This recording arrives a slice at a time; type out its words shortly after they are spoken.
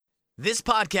This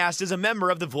podcast is a member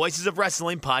of the Voices of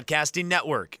Wrestling Podcasting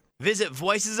Network. Visit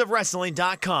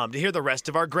voicesofwrestling.com to hear the rest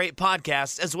of our great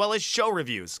podcasts, as well as show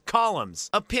reviews, columns,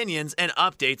 opinions, and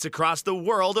updates across the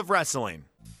world of wrestling.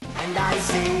 And I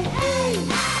say, hey,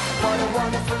 what a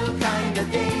wonderful kind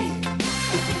of day.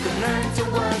 If we could learn to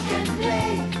work and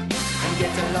play and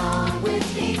get along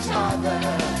with each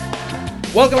other.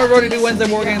 Welcome everybody to Wednesday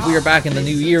War Games. We are back in the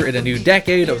new year, in a new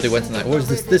decade of the Wednesday Night Wars.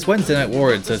 This Wednesday Night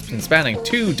Wars has been spanning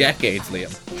 2 decades,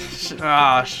 Liam.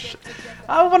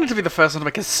 I wanted to be the first one to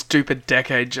make a stupid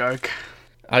decade joke.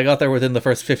 I got there within the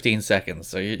first 15 seconds,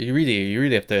 so you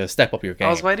really have to step up your game.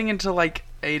 I was waiting until like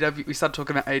AEW, we started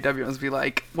talking about AEW, and be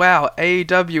like, wow,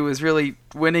 AEW is really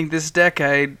winning this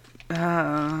decade.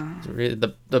 It's really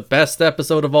the best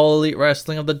episode of All Elite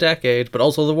Wrestling of the decade, but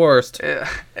also the worst.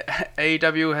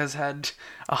 AEW has had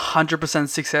 100%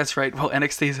 success rate, while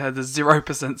NXT has had a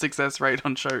 0% success rate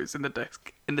on shows in the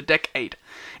decade.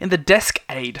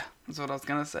 That's what I was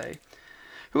gonna say.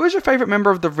 Who is your favorite member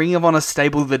of the Ring of Honor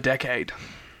stable of the decade?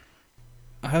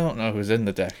 I don't know who's in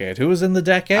the decade. Who was in the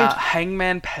decade?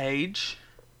 Hangman Page.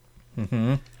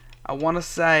 Mm-hmm. I want to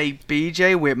say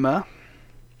BJ Whitmer.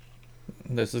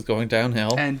 This is going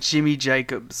downhill. And Jimmy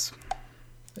Jacobs.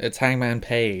 It's Hangman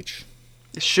Page.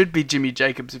 It should be Jimmy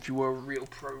Jacobs if you were a real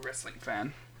pro wrestling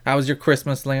fan. How was your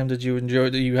Christmas, Liam? Did you enjoy?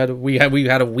 We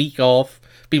had a week off.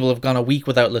 People have gone a week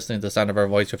without listening to the sound of our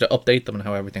voice. You have to update them on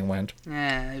how everything went.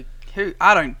 Yeah,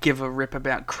 I don't give a rip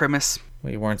about Christmas.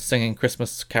 We weren't singing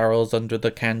Christmas carols under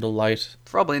the candlelight.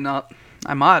 Probably not.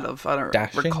 I might have. I don't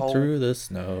Dashing recall. through the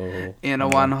snow In a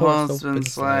one-horse open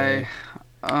sleigh.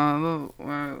 Oh,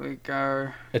 where we go.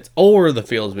 It's over the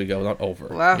fields we go, not over.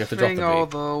 You have to drop Laughing the all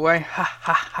beat. the way. Ha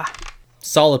ha ha.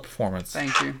 Solid performance.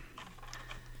 Thank you.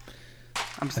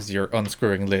 As you're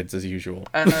unscrewing lids as usual.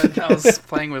 And I was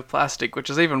playing with plastic,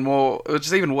 which is even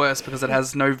worse because it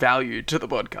has no value to the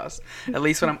podcast. At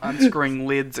least when I'm unscrewing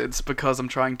lids, it's because I'm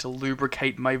trying to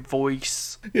lubricate my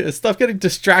voice. Yeah, stop getting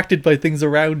distracted by things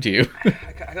around you.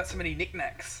 I got so many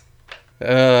knickknacks.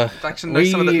 Actually, No,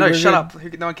 some of the, no, shut up.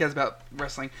 No one cares about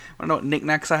wrestling. Want to know what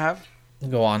knickknacks I have?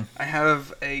 Go on. I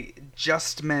have a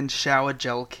Just Men shower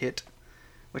gel kit,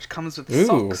 which comes with Ooh.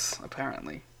 socks,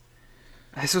 apparently.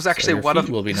 This was actually your one of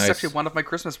feet will be this is nice. actually one of my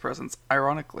Christmas presents,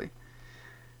 ironically.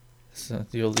 So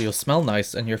you'll smell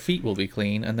nice, and your feet will be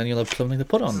clean, and then you'll have something to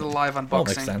put on This is a them. live That unboxing.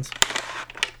 makes sense.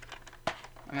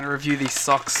 I'm gonna review these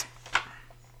socks.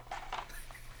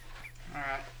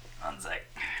 Alright, one sec.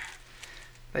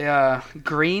 They are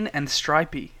green and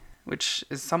stripy, which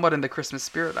is somewhat in the Christmas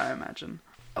spirit, I imagine.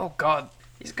 Oh god,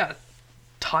 these got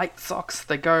tight socks.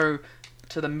 They go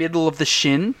to the middle of the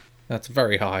shin. That's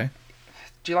very high.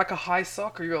 Do you like a high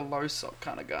sock, or are you a low sock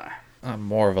kind of guy? I'm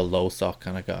more of a low sock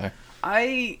kind of guy.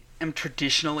 I am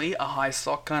traditionally a high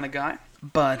sock kind of guy,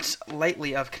 but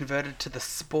lately I've converted to the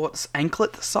sports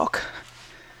anklet sock,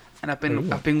 and I've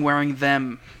been wearing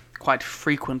them quite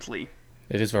frequently.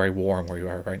 It is very warm where you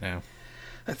are right now.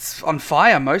 It's on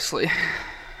fire mostly.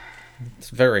 It's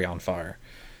very on fire.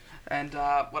 And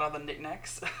what other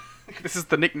knickknacks? This is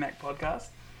the Knickknack podcast.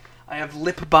 I have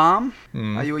lip balm.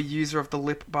 Are you a user of the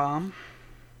lip balm?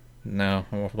 No,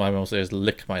 what I mostly is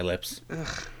lick my lips.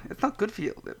 Ugh, it's not good for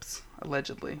your lips,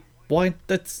 allegedly. Why?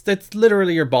 That's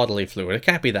literally your bodily fluid. It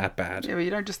can't be that bad. Yeah, but you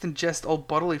don't just ingest all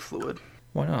bodily fluid.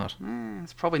 Why not?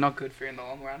 It's probably not good for you in the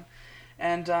long run.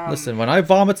 And Listen, when I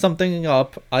vomit something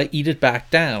up, I eat it back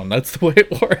down. That's the way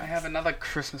it works. I have another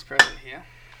Christmas present here.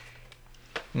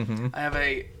 Mm-hmm. I have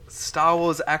a Star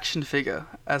Wars action figure,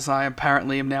 as I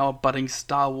apparently am now a budding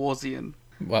Star Warsian.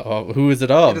 Well, who is it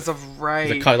of? It is of Rey.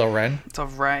 Is it Kylo Ren? It's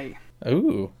of Rey.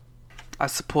 Ooh, I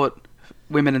support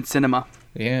women in cinema.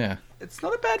 yeah. It's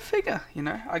not a bad figure, you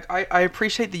know. I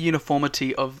appreciate the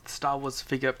uniformity of Star Wars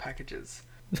figure packages.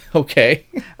 Okay.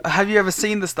 Have you ever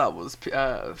seen the Star Wars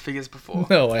figures before?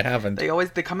 No, I haven't.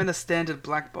 They come in a standard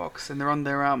black box, and they're on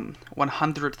their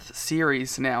 100th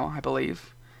series now, I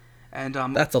believe. And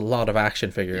That's a lot of action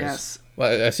figures. Yes. Well,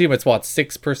 I assume it's what,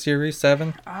 6 per series,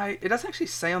 7? It doesn't actually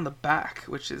say on the back,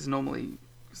 which is normally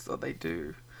what they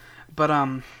do. But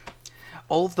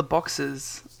all of the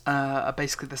boxes are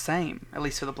basically the same, at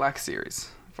least for the Black Series,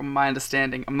 from my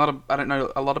understanding. I don't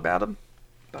know a lot about them,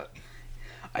 but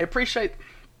I appreciate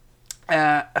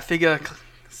a figure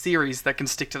series that can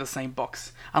stick to the same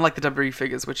box, unlike the WWE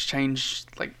figures, which change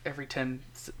like every 10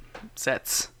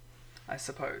 sets, I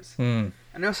suppose.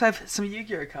 And I also have some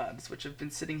Yu-Gi-Oh cards, which have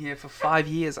been sitting here for 5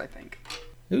 years, I think.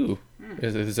 Ooh.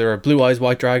 Is there a Blue Eyes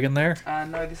White Dragon there?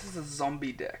 No, this is a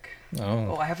zombie deck.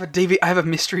 Oh. Oh, I have a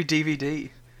mystery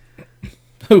DVD.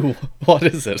 Ooh, what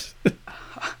is it?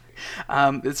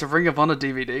 It's a Ring of Honor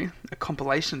DVD, a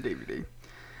compilation DVD.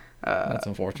 That's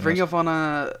unfortunate. Ring of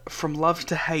Honor From Love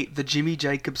to Hate, the Jimmy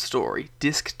Jacobs story,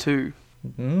 Disc 2.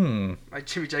 My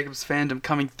Jimmy Jacobs fandom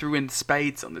coming through in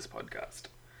spades on this podcast.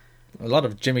 A lot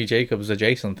of Jimmy Jacobs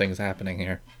adjacent things happening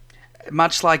here.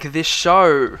 Much like this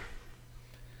show.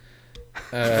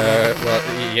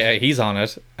 Well, yeah, he's on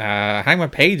it. Hangman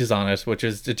Page is on it, which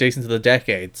is adjacent to the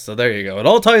decades. So there you go. It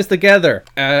all ties together.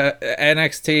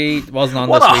 NXT wasn't on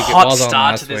What this a week. hot It was on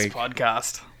start last to this week.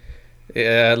 podcast.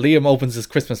 Liam opens his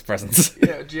Christmas presents.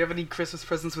 Yeah, do you have any Christmas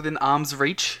presents within arm's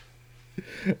reach?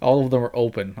 All of them are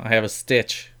open. I have a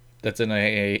Stitch that's in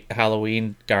a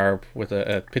Halloween garb with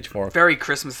a pitchfork. Very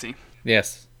Christmassy.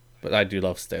 Yes, but I do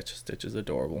love Stitch. Stitch is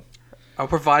adorable. I'll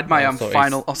provide my Also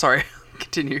final... Oh, sorry.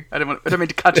 Continue. I don't mean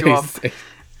to cut you off.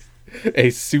 A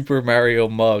Super Mario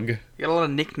mug. You got a lot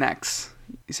of knickknacks.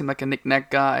 You seem like a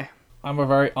knickknack guy. I'm a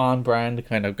very on-brand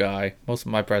kind of guy. Most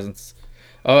of my presents.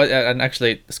 Oh, and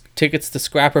actually, tickets to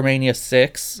Scrappermania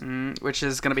 6. Which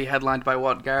is going to be headlined by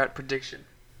what? Garrett, prediction.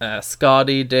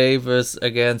 Scotty Davis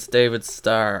against David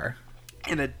Starr.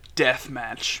 In a death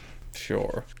match.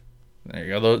 Sure. There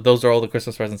you go. Those are all the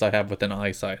Christmas presents I have within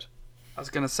eyesight. I was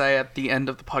going to say at the end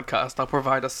of the podcast, I'll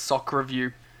provide a sock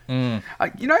review. You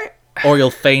know... Or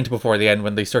you'll faint before the end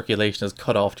when the circulation is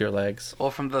cut off to your legs. Or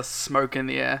from the smoke in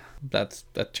the air. That's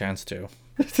a chance too.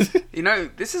 You know,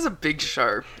 this is a big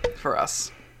show for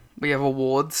us. We have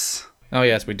awards. Oh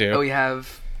yes, we do. We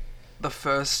have the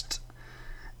first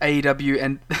AEW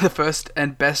and the first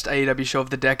and best AEW show of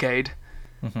the decade.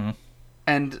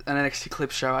 And an NXT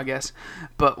clip show, I guess.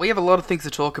 But we have a lot of things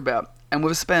to talk about. And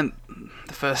we've spent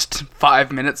the first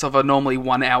 5 minutes of a normally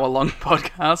 1 hour long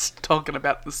podcast talking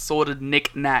about the sordid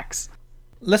knick-knacks.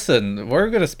 Listen, we're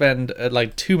going to spend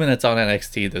like 2 minutes on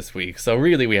NXT this week, so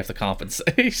really we have to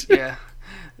compensate. Yeah.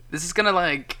 This is gonna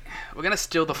we're gonna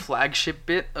steal the flagship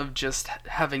bit of just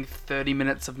having 30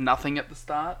 minutes of nothing at the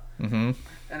start. And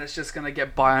it's just gonna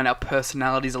get by on our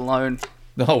personalities alone.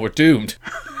 No, we're doomed.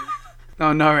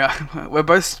 Oh no, we're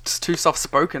both too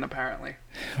soft-spoken apparently.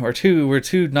 We're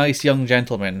two nice young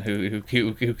gentlemen who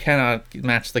cannot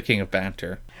match the king of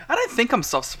banter. I don't think I'm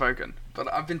soft-spoken,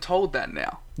 but I've been told that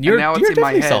now. You're and now it's in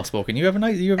my definitely head. soft-spoken. You have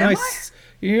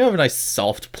a nice,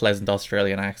 soft, pleasant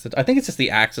Australian accent. I think it's just the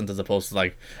accent as opposed to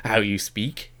like how you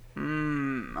speak.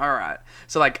 Alright.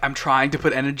 So like, I'm trying to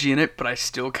put energy in it, but I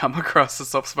still come across as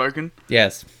soft-spoken.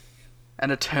 Yes. An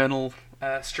eternal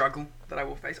struggle that I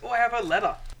will face. Oh, I have a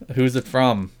letter. Who's it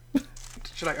from?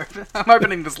 Should I open it? I'm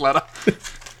opening this letter.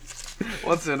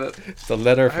 What's in it? It's a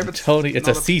letter hope from it's Tony. It's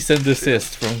a not a- cease and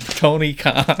desist from Tony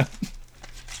Khan.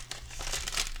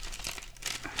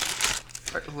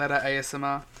 Letter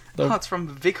ASMR. The- Oh, it's from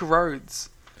Vic Rhodes.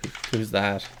 Who's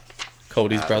that?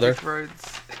 Cody's brother. Vic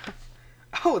Rhodes.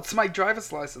 Oh, it's my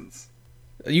driver's license.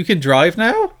 You can drive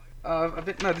now? No,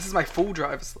 this is my full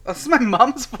driver's. This is my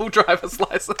mum's full driver's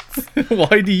license.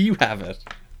 Why do you have it?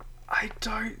 I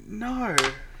don't know.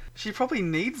 She probably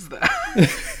needs that.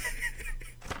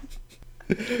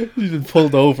 You've been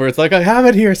pulled over. It's like, I have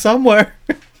it here somewhere.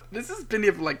 This has been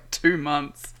here for like 2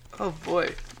 months. Oh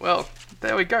boy. Well,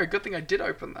 there we go. Good thing I did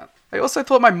open that. I also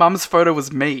thought my mum's photo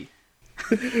was me.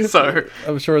 So,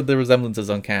 I'm sure the resemblance is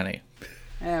uncanny.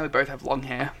 yeah, we both have long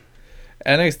hair.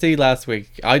 NXT last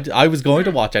week. I was going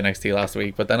to watch NXT last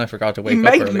week, but then I forgot to wake You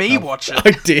up made early. me watch it.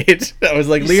 I did. I was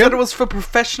like, You said it Liam, was for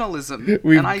professionalism.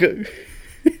 we've And I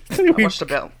watched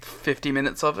about 50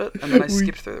 minutes of it, and then I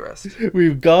skipped through the rest.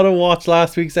 we've got to watch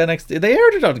last week's NXT. They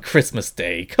aired it on Christmas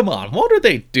Day. Come on, what are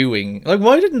they doing? Like,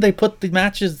 why didn't they put the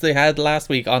matches they had last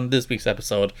week on this week's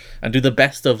episode and do the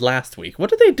best of last week?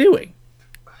 What are they doing?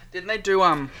 Didn't they do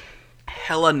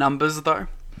hella numbers though?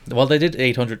 Well, they did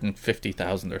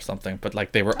 850,000 or something, but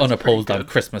like they were unopposed pretty on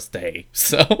good. Christmas Day.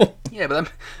 So Yeah, but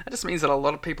that just means that a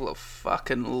lot of people are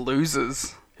fucking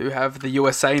losers who have the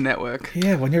USA Network.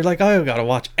 yeah, when you're like, oh, I gotta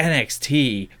watch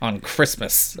NXT on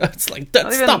Christmas, it's like that.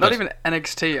 Not even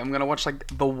NXT. I'm gonna watch like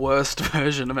the worst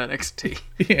version of NXT.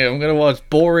 Yeah, I'm gonna watch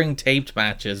boring taped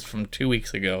matches from 2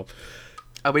 weeks ago.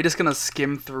 Are we just gonna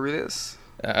skim through this?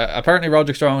 Apparently,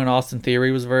 Roderick Strong and Austin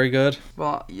Theory was very good.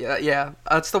 Well, yeah.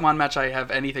 That's the one match I have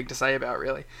anything to say about.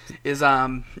 Really, is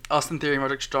Austin Theory and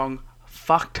Roderick Strong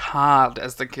fucked hard,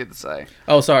 as the kids say.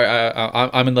 Oh, sorry,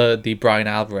 I'm in the Brian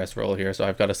Alvarez role here, so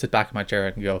I've got to sit back in my chair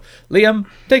and go, Liam,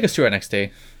 take us through NXT.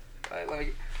 Let me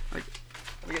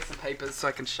get some papers so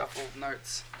I can shuffle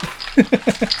notes.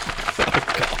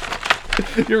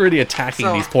 You're really attacking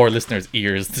So- these poor listeners'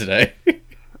 ears today.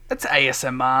 It's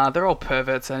ASMR. They're all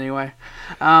perverts anyway.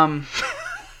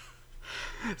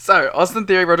 So, Austin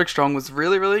Theory, Roderick Strong was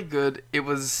really, really good. It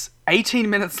was 18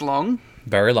 minutes long.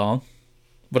 Very long.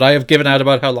 Would I have given out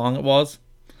about how long it was?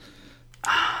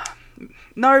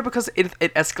 No, because it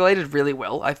escalated really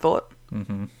well, I thought.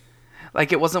 Mm-hmm.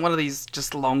 Like, it wasn't one of these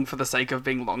just long for the sake of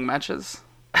being long matches.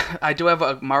 I do have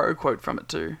a Murrow quote from it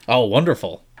too. Oh,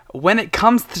 wonderful. When it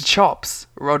comes to chops,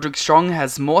 Roderick Strong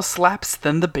has more slaps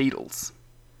than the Beatles.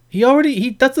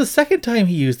 That's the second time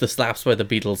he used the slaps by the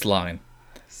Beatles line.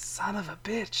 Son of a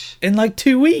bitch. In like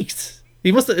 2 weeks.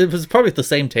 It was probably the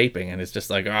same taping, and it's just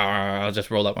like, I'll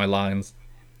just roll out my lines.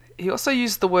 He also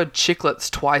used the word chiclets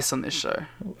twice on this show.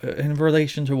 In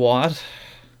relation to what?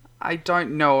 I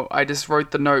don't know. I just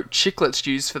wrote the note, chiclets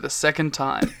used for the second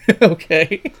time.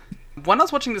 Okay. When I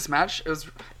was watching this match, it was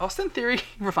Austin Theory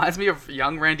reminds me of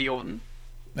young Randy Orton.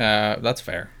 That's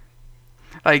fair.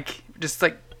 Like, just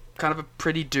like kind of a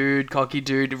pretty dude, cocky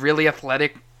dude, really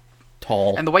athletic.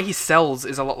 Tall. And the way he sells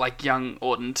is a lot like young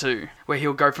Orton too, where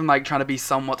he'll go from like trying to be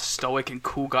somewhat stoic and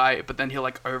cool guy, but then he'll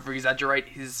like over-exaggerate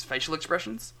his facial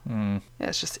expressions. Yeah,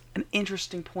 it's just an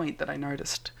interesting point that I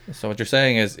noticed. So what you're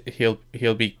saying is he'll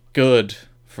be good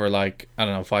for like, I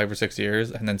don't know, 5 or 6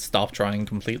 years, and then stop trying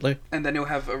completely. And then he'll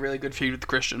have a really good feud with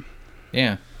Christian.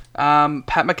 Yeah.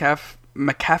 Pat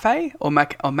McAfee or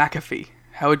McAfee?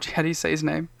 How do you say his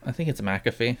name? I think it's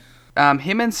McAfee.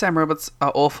 Him and Sam Roberts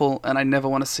are awful, and I never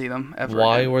want to see them ever.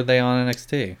 Why again. were they on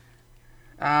NXT?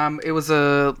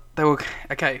 They were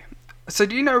okay. So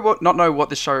do you not know what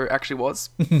the show actually was?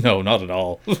 No, not at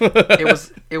all.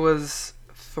 It was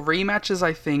 3 matches,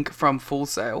 I think, from Full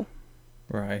Sail.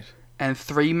 Right. And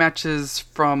 3 matches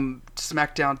from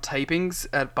SmackDown tapings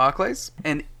at Barclays.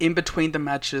 And in between the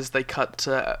matches, they cut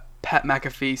to Pat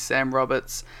McAfee, Sam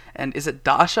Roberts, and is it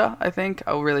Dasha, I think?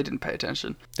 I really didn't pay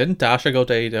attention. Didn't Dasha go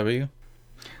to AEW?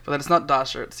 Well, it's not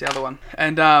Dasha, it's the other one.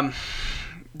 And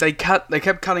they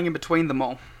kept cutting in between them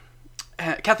all.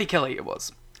 Kathy Kelly, it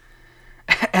was.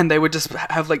 And they would just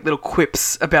have like little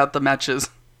quips about the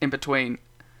matches in between.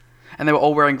 And they were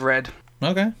all wearing red.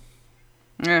 Okay.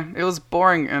 Yeah, it was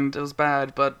boring and it was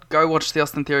bad, but go watch the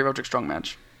Austin Theory Roderick Strong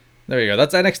match. There you go.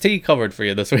 That's NXT covered for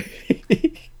you this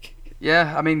week.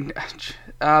 Yeah, I mean,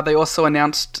 they also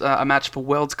announced a match for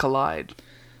Worlds Collide.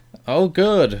 Oh,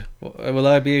 good. Will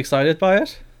I be excited by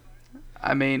it?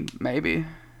 I mean, maybe.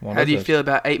 What How is do you it? feel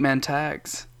about 8-man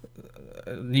tags?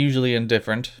 Usually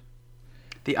indifferent.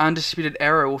 The Undisputed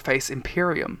Era will face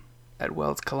Imperium at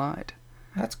Worlds Collide.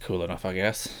 That's cool enough, I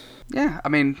guess. Yeah, I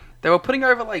mean, they were putting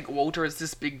over, like, Walter as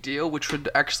this big deal, which would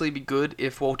actually be good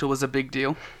if Walter was a big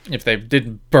deal. If they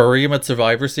didn't bury him at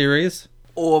Survivor Series.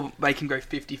 Or make him go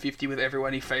 50-50 with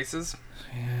everyone he faces.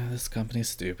 Yeah, this company's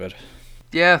stupid.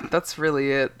 Yeah, that's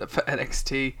really it for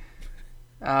NXT.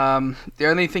 The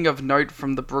only thing of note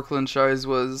from the Brooklyn shows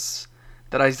was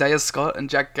that Isaiah Scott and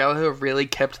Jack Gallagher really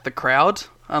kept the crowd,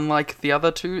 unlike the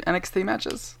other 2 NXT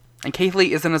matches. And Keith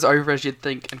Lee isn't as over as you'd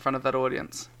think in front of that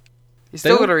audience. He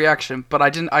still got a reaction, but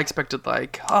I expected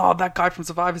like, oh, that guy from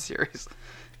Survivor Series.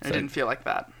 And it didn't feel like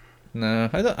that. No,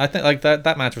 I think like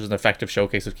that match was an effective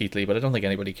showcase of Keith Lee, but I don't think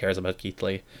anybody cares about Keith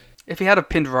Lee. If he had a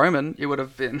pinned Roman, it would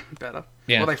have been better.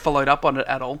 Yeah. Or they followed up on it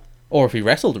at all. Or if he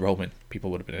wrestled Roman,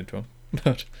 people would have been into him.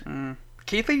 But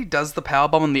Keith Lee does the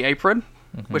powerbomb on the apron,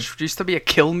 which used to be a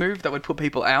kill move that would put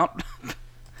people out.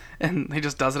 And he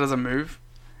just does it as a move.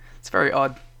 It's very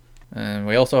odd. And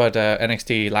we also had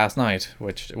NXT last night,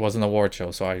 which was an award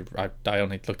show, so I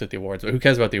only looked at the awards. But who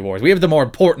cares about the awards? We have the more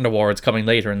important awards coming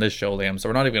later in this show, Liam, so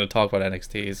we're not even going to talk about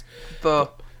NXT's. The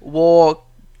War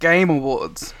Game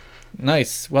Awards.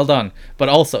 Nice, well done. But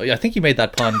also, I think you made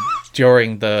that pun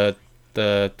during the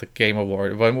Game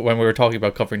Award. When we were talking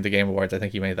about covering the Game Awards, I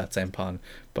think you made that same pun.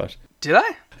 But Did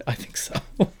I? I think so.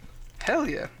 Hell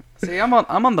yeah. See, I'm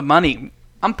on the money.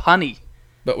 I'm punny.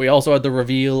 But we also had the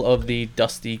reveal of the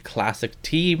Dusty Classic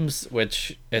teams,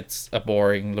 which it's a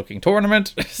boring looking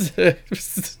tournament.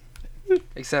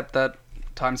 Except that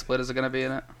Time Splitters are going to be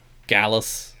in it.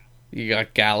 Gallus. You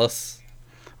got Gallus.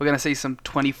 We're going to see some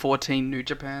 2014 New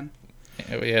Japan.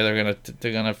 Yeah,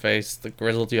 they're gonna face the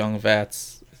grizzled young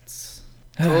vets. It's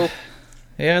Cool.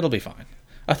 yeah, it'll be fine.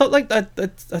 I thought like that.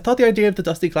 I thought the idea of the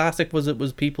Dusty Classic was it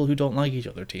was people who don't like each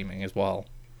other teaming as well.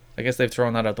 I guess they've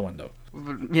thrown that out the window.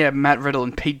 Yeah, Matt Riddle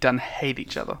and Pete Dunne hate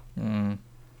each other.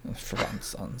 Forgotten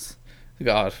Sons.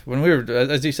 God, when we were,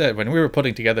 as you said, when we were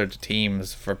putting together the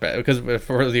teams because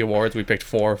for the awards we picked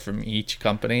 4 from each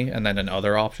company and then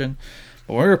another option.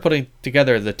 But when we were putting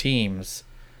together the teams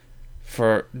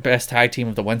for best tag team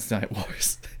of the Wednesday Night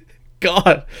Wars,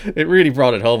 God, it really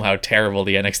brought it home how terrible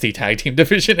the NXT tag team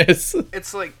division is.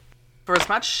 It's like, for as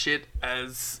much shit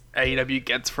as AEW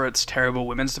gets for its terrible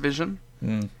women's division,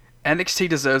 NXT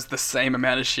deserves the same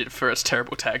amount of shit for its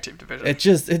terrible tag team division.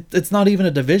 It's not even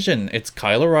a division. It's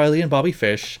Kyle O'Reilly and Bobby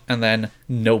Fish, and then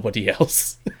nobody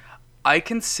else. I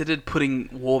considered putting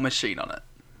War Machine on it.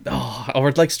 Oh,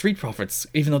 or like Street Profits,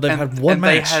 even though they've had one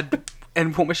match.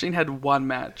 And War Machine had one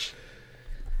match.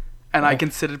 And I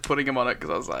considered putting him on it because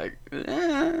I was like,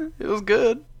 it was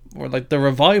good. Or like the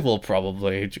Revival,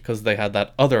 probably, because they had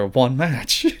that other one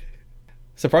match.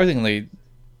 Surprisingly,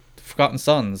 Forgotten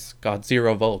Sons got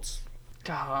 0 votes.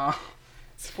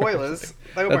 Spoilers.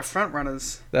 They were my front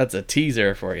runners. That's a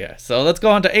teaser for you. So let's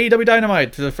go on to AEW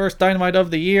Dynamite, to the first Dynamite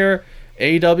of the year.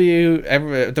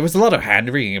 AEW, there was a lot of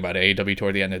hand-wringing about AEW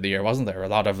toward the end of the year, wasn't there? A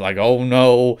lot of like, oh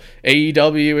no,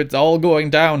 AEW, it's all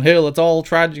going downhill, it's all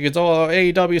tragic, it's all,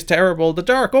 AEW is terrible, the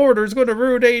Dark Order is going to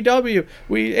ruin AEW,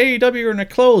 AEW are going to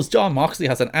close, Jon Moxley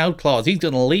has an out clause, he's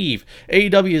going to leave,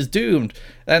 AEW is doomed.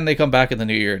 Then they come back in the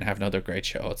new year and have another great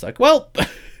show. It's like, well...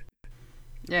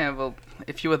 Yeah, well,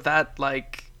 if you were that,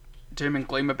 like, doom and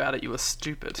gloom about it, you were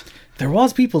stupid. There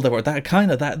was people that were that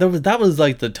kind of that was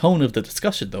like the tone of the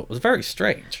discussion, though. It was very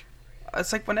strange.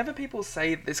 It's like whenever people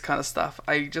say this kind of stuff,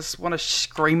 I just want to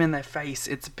scream in their face,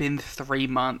 it's been 3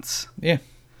 months. Yeah,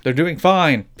 they're doing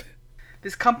fine.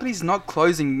 This company's not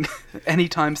closing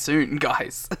anytime soon,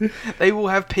 guys. They will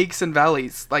have peaks and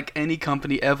valleys, like any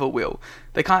company ever will.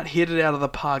 They can't hit it out of the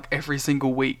park every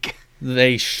single week.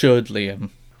 They should, Liam.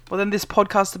 Well, then this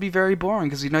podcast will be very boring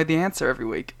because you know the answer every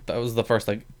week. That was the first,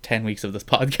 10 weeks of this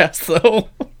podcast, though.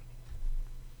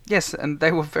 Yes, and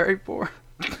they were very boring.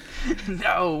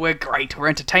 No, we're great. We're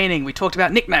entertaining. We talked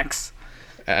about knickknacks.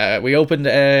 We opened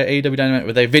AEW Dynamite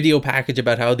with a video package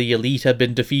about how the Elite have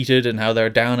been defeated and how they're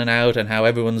down and out and how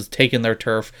everyone's taken their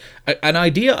turf. An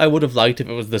idea I would have liked if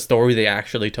it was the story they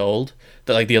actually told.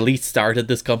 That the Elite started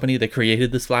this company, they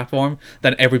created this platform,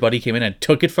 then everybody came in and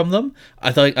took it from them.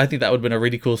 I think that would have been a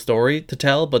really cool story to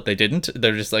tell, but they didn't.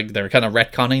 They're just they're kind of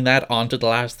retconning that onto the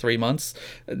last 3 months,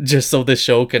 just so this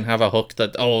show can have a hook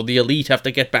that, oh, the Elite have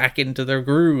to get back into their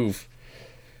groove.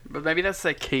 But maybe that's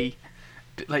their key,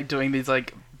 doing these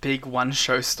big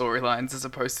one-show storylines as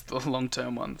opposed to the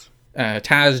long-term ones.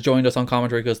 Taz joined us on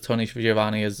commentary because Tony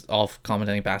Giovanni is off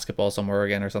commentating basketball somewhere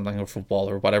again or something, or football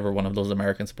or whatever, one of those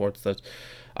American sports that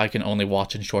I can only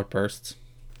watch in short bursts.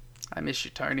 I miss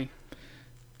you, Tony.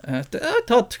 I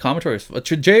thought commentary was...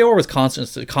 JR was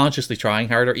consciously trying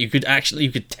harder. You could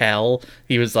tell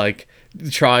he was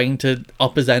trying to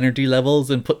up his energy levels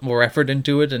and put more effort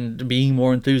into it and being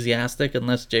more enthusiastic and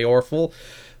less J-Orful,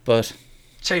 but...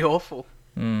 J-Orful?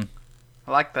 I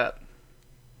like that.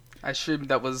 I assumed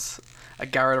that was a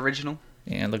Garrett original.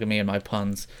 Yeah, look at me and my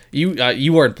puns. You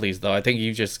weren't pleased, though. I think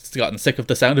you've just gotten sick of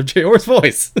the sound of JR's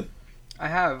voice. I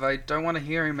have. I don't want to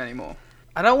hear him anymore.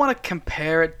 I don't want to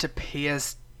compare it to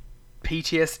PTSD.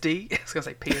 I was going to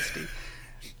say PSD.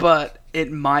 But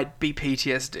it might be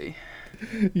PTSD.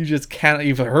 You just can't...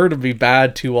 You've heard him be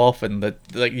bad too often that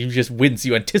you just wince.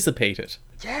 You anticipate it.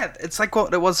 Yeah, it's like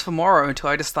what it was for Morrow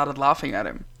until I just started laughing at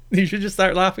him. You should just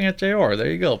start laughing at JR. There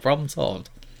you go. Problem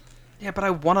solved. Yeah, but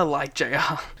I want to like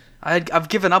JR. I've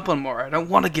given up on Morrow. I don't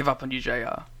want to give up on you,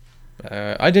 JR.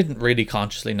 I didn't really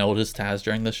consciously notice Taz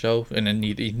during the show, in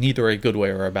neither a good way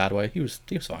or a bad way. He was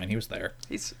fine. He was there.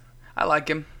 I like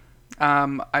him.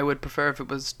 I would prefer if it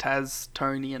was Taz,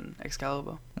 Tony, and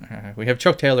Excalibur. We have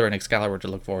Chuck Taylor and Excalibur to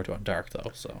look forward to on Dark, though.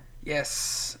 So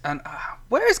yes, and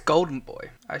where is Golden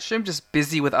Boy? I assume just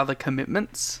busy with other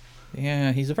commitments.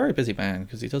 Yeah, he's a very busy man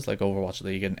because he does Overwatch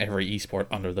League and every esport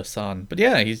under the sun. But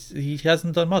yeah, he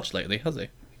hasn't done much lately, has he?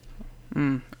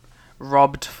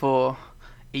 Robbed for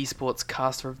esports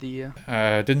caster of the year.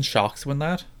 Didn't Shox win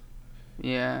that?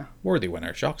 Yeah. Worthy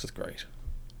winner. Shox is great.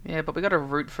 Yeah, but we got to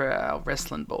root for our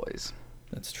wrestling boys.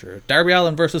 That's true. Darby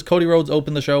Allin versus Cody Rhodes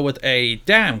opened the show with a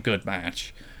damn good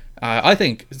match. I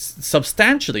think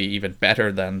substantially even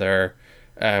better than their...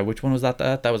 which one was that?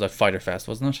 That was at Fyter Fest,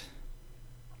 wasn't it?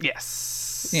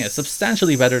 Yes. Yeah,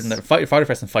 substantially better than the Fyter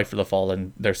Fest and Fight for the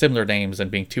Fallen. They're similar names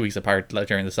and being 2 weeks apart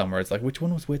during the summer. It's which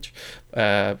one was which?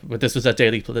 But this was at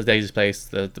Daily's Place,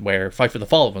 where Fight for the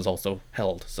Fallen was also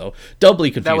held. So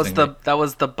doubly confusing. That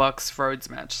was the Bucks Rhodes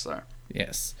match, so.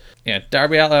 Yes.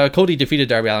 Yeah, Cody defeated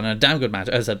Darby Allin in a damn good match.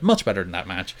 As I said, much better than that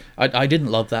match. I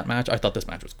didn't love that match. I thought this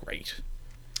match was great.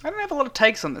 I don't have a lot of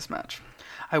takes on this match.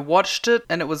 I watched it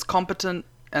and it was competent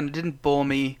and it didn't bore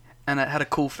me and it had a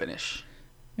cool finish.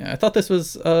 Yeah, I thought this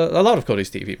was a lot of Cody's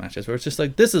TV matches where it's just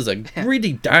this is a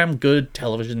really damn good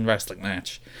television wrestling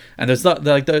match. And there's not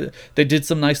they did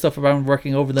some nice stuff around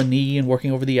working over the knee and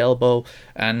working over the elbow,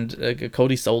 and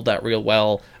Cody sold that real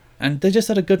well. And they just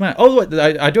had a good match. Oh,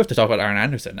 I do have to talk about Arn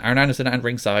Anderson. Arn Anderson at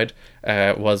ringside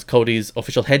was Cody's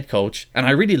official head coach. And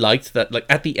I really liked that,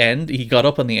 at the end, he got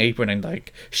up on the apron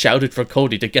and, shouted for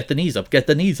Cody to get the knees up, get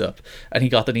the knees up. And he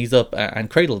got the knees up and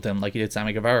cradled him like he did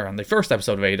Sammy Guevara on the first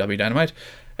episode of AEW Dynamite.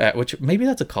 which maybe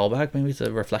that's a callback. Maybe it's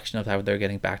a reflection of how they're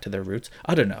getting back to their roots.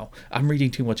 I don't know. I'm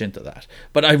reading too much into that.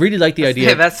 But I really like the idea.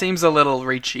 Yeah, that seems a little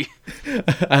reachy.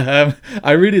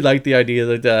 I really like the idea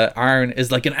that Arn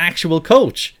is like an actual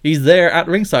coach. He's there at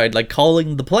ringside, like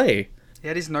calling the play. He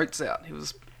had his notes out. He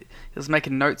was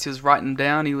making notes. He was writing them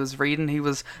down. He was reading. He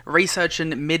was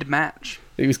researching mid-match.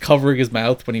 He was covering his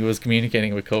mouth when he was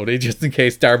communicating with Cody, just in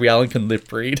case Darby Allin can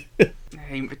lip read.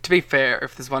 Hey, to be fair,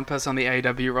 if there's one person on the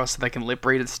AEW roster that can lip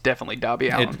read, it's definitely Darby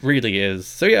Allin. It really is.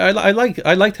 So yeah, I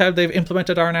liked how they've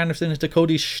implemented Arn Anderson into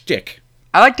Cody's shtick.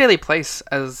 I like Daily's Place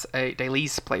as a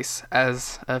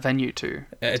venue to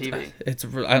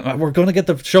TV. We're going to get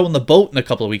the show on the boat in a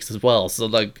couple of weeks as well. So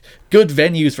like, good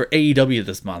venues for AEW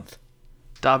this month.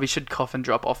 Darby should coffin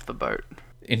drop off the boat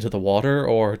into the water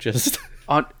or just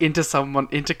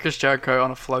into Chris Jericho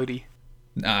on a floaty.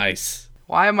 Nice.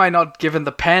 Why am I not given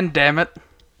the pen? Damn it!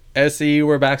 SCU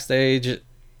were backstage.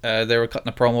 They were cutting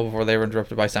a promo before they were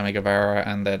interrupted by Sammy Guevara,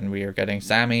 and then we are getting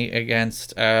Sammy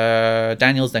against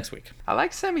Daniels next week. I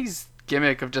like Sammy's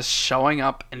gimmick of just showing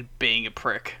up and being a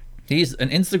prick. He's an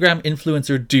Instagram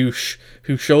influencer douche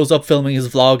who shows up filming his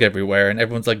vlog everywhere, and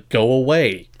everyone's like, "Go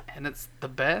away!" And it's the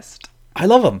best. I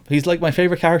love him. He's like my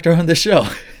favorite character on this show.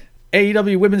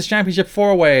 AEW Women's Championship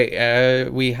 4-way.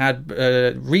 We had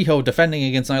Riho defending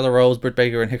against Nyla Rose, Britt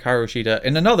Baker, and Hikaru Shida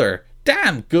in another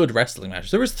damn good wrestling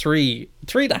match. There was four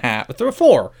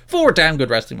damn good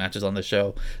wrestling matches on this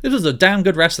show. This was a damn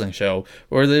good wrestling show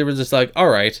where they were just like, all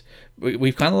right,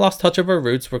 we've kind of lost touch of our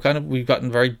roots. We've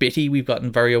gotten very bitty. We've gotten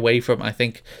very away from, I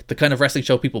think, the kind of wrestling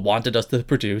show people wanted us to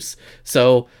produce.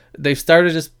 So they've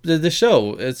started this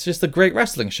show. It's just a great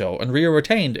wrestling show, and Rhea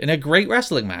retained in a great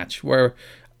wrestling match where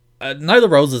Nyla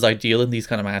Rose is ideal in these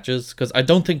kind of matches because I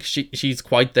don't think she's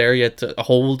quite there yet to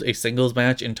hold a singles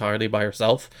match entirely by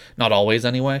herself. Not always,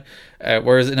 anyway.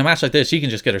 Whereas in a match like this, she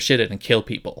can just get her shit in and kill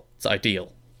people. It's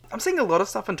ideal. I'm seeing a lot of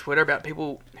stuff on Twitter about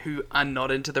people who are not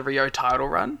into the Rio title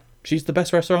run. She's the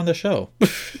best wrestler on the show.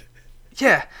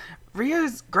 Yeah,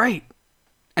 Rio's great.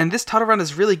 And this title run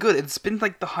is really good. It's been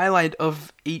like the highlight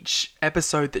of each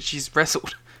episode that she's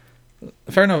wrestled.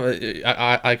 Fair enough.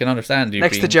 I can understand you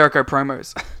next to Jericho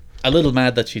promos. A little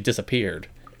mad that she disappeared,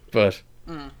 but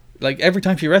like every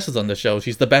time she wrestles on the show,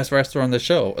 she's the best wrestler on the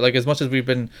show. Like as much as I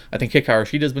think Hikaru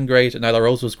Shida's been great, and Nyla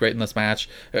Rose was great in this match.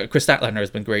 Chris Statlander has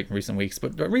been great in recent weeks,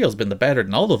 but Rio's been the better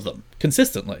than all of them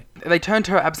consistently. They turned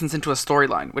her absence into a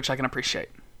storyline, which I can appreciate.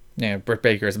 Yeah, Britt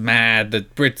Baker's mad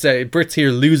that Britt's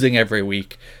here losing every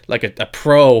week like a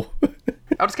pro.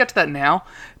 I'll just get to that now.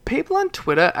 People on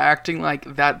Twitter are acting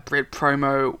like that Britt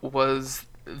promo was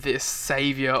this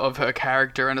savior of her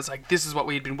character, and it's like, this is what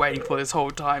we had been waiting for this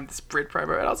whole time, this Britt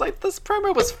promo. And I was like, this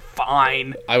promo was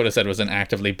fine. I would have said it was an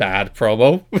actively bad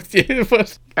promo with you,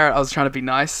 but Aaron, I was trying to be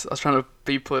nice. I was trying to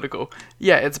be political.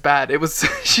 Yeah, it's bad. It was.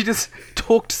 She just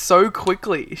talked so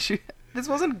quickly. This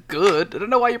wasn't good. I don't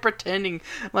know why you're pretending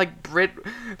like Britt.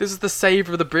 This is the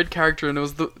savior of the Britt character, and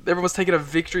everyone was taking a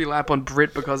victory lap on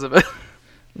Britt because of it.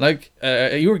 Like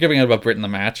you were giving out about Britt in the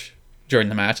match. During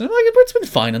the match, and I'm like, Britt's been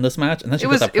fine in this match, and then she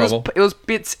got that promo. It was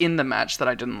bits in the match that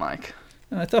I didn't like.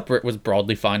 And I thought Britt was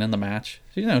broadly fine in the match.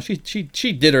 You know, she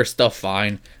did her stuff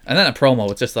fine, and then a promo,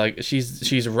 it's just like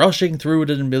she's rushing through it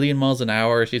at a million miles an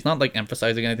hour. She's not like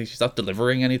emphasizing anything. She's not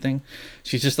delivering anything.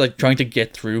 She's just like trying to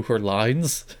get through her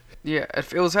lines. Yeah,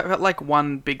 it was like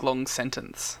one big long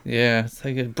sentence. Yeah, it's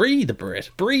like breathe, Britt,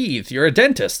 breathe. You're a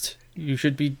dentist. You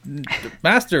should be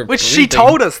master. Which breathing. She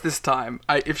told us this time.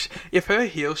 If her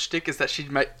heel shtick is that she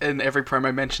in every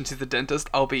promo mentions she's a dentist,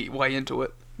 I'll be way into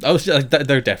it. I was like,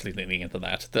 they're definitely leaning into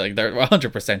that. Like, they're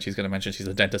 100% she's going to mention she's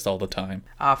a dentist all the time.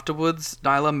 Afterwards,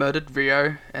 Nyla murdered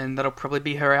Rio, and that'll probably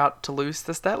be her out to lose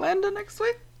the Statlander next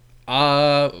week.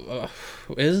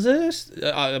 Is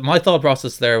it? My thought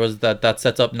process there was that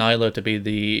sets up Nyla to be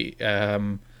the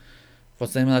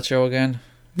what's the name of that show again?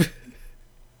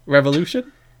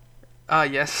 Revolution.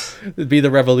 Yes. It'd be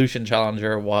the Revolution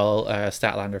challenger while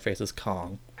Statlander faces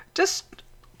Kong. Just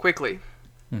quickly,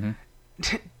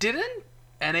 didn't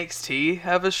NXT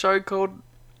have a show called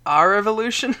Our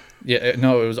Evolution? Yeah,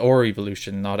 no, it was Or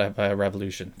Evolution, not a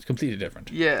Revolution. It's completely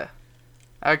different. Yeah.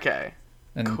 Okay.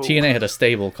 And cool. TNA had a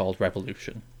stable called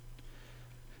Revolution.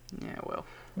 Yeah, well.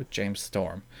 With James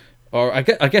Storm. Or I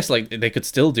guess like they could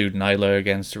still do Nyla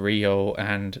against Rio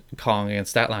and Kong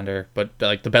against Statlander, but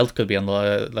like the belt could be on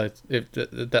the like if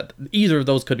that either of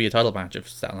those could be a title match if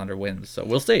Statlander wins. So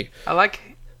we'll see. I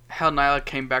like how Nyla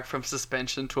came back from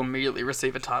suspension to immediately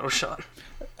receive a title shot.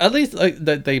 At least like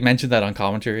they mentioned that on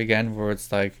commentary again, where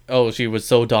it's like, oh, she was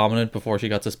so dominant before she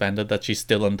got suspended that she's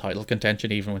still in title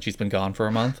contention even when she's been gone for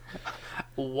a month.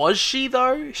 Was she,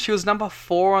 though? She was number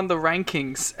 4 on the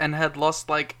rankings and had lost,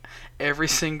 like, every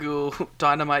single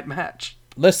Dynamite match.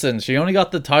 Listen, she only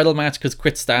got the title match because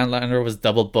Chris Stanlander was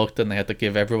double booked and they had to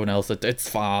give everyone else it's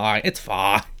fine.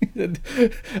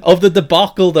 Of the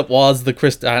debacle that was the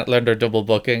Chris Stanlander double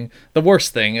booking, the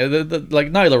worst thing,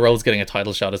 like Nyla Rose getting a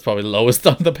title shot is probably the lowest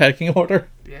on the pecking order.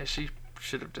 Yeah, she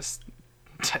should have just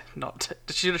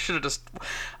she should have just.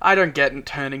 I don't get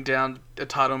turning down a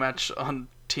title match on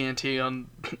TNT on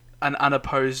an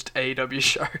unopposed AEW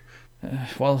show.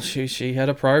 Well, she had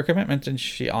a prior commitment and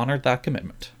she honored that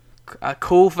commitment.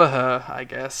 Cool for her, I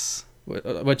guess.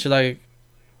 Which, like,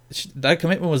 that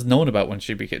commitment was known about when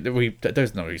she became...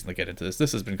 There's no reason to get into this.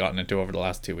 This has been gotten into over the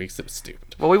last 2 weeks. It was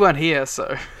stupid. Well, we weren't here,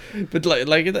 so... But,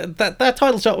 like that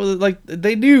title shot was, like,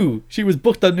 they knew she was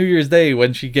booked on New Year's Day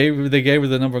when they gave her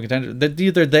the number one contender.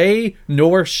 Neither they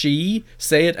nor she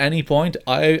say at any point,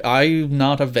 I'm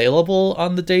not available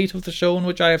on the date of the show in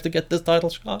which I have to get this title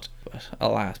shot. But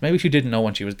alas, maybe she didn't know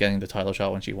when she was getting the title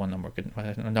shot when she won number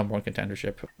one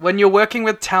contendership. When you're working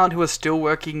with talent who are still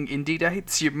working indie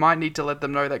dates, you might need to let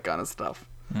them know that kind of stuff.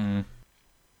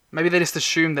 Maybe they just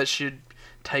assumed that she'd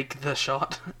take the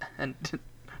shot and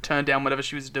turn down whatever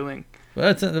she was doing.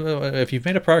 Well, if you've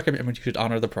made a prior commitment, you should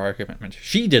honor the prior commitment.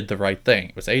 She did the right thing.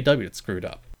 It was AEW that screwed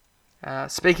up.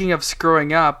 Speaking of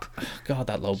screwing up... God,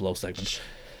 that low blow segment.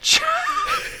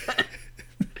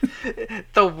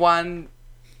 The one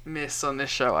miss on this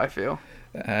show, I feel.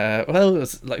 Well, it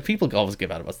was like people always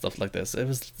give out about stuff like this. It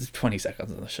was 20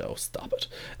 seconds in the show. Stop it.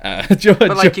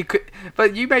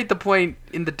 But you made the point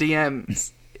in the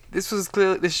DMs. This was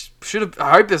clearly. This should have.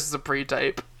 I hope this is a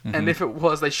pre-tape, and if it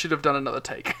was, they should have done another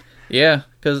take. Yeah,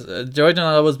 because Joy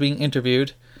Janela was being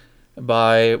interviewed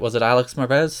by, was it Alex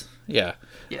Marvez? Yeah.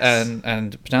 Yes.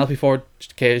 And Penelope Ford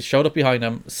showed up behind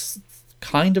him.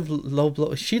 Kind of low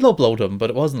blow. She low blowed him, but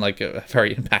it wasn't like a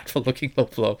very impactful looking low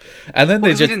blow. And then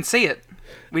we didn't see it.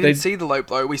 We didn't see the low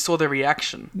blow. We saw the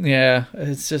reaction. Yeah,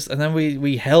 it's just, and then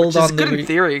we held on. Which is good in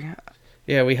theory.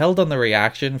 Yeah, we held on the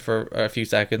reaction for a few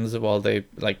seconds while they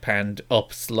like panned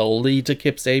up slowly to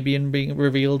Kip Sabian being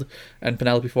revealed and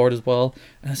Penelope Ford as well.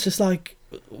 And it's just like,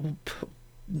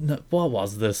 no, what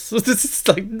was this? It's just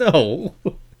like, no.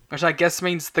 Which I guess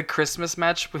means the Christmas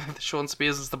match with Shawn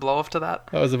Spears is the blow-off to that.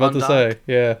 I was about to say,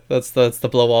 yeah, that's the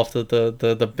blow-off to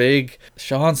the big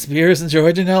Shawn Spears and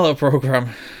Joy Janela program.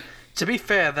 To be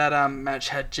fair, that match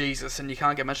had Jesus, and you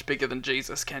can't get much bigger than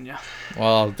Jesus, can you?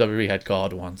 Well, WWE had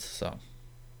God once, so...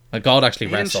 God actually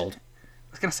wrestled.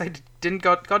 I was going to say, didn't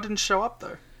God didn't show up,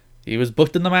 though. He was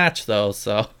booked in the match, though,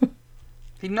 so...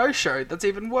 He no-showed. That's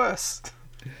even worse.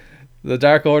 The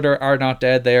Dark Order are not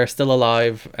dead. They are still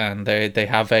alive, and they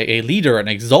have a leader, an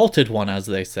exalted one, as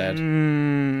they said.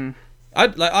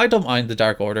 I don't mind the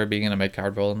Dark Order being in a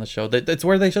mid-card role in the show. It's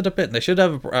where they should have been. They should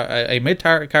have a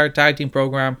mid-card tag team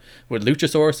program with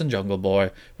Luchasaurus and Jungle Boy,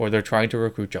 where they're trying to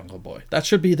recruit Jungle Boy. That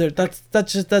should be that's a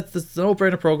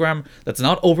no-brainer program. That's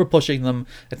not over-pushing them.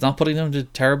 It's not putting them into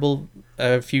terrible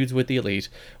feuds with the Elite,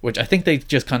 which I think they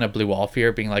just kind of blew off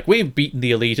here, being like, we've beaten the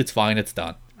Elite, it's fine, it's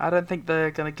done. I don't think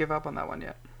they're going to give up on that one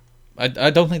yet.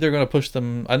 I don't think they're going to push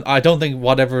them. I don't think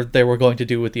whatever they were going to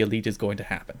do with the Elite is going to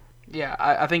happen. Yeah,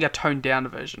 I think a toned down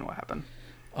version will happen.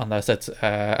 Unless it's,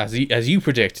 as you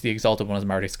predict, the Exalted One is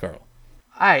Marty Scurll.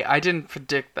 I didn't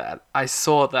predict that. I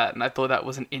saw that, and I thought that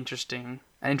was an interesting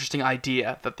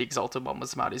idea, that the Exalted One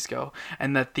was Marty Scurll,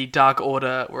 and that the Dark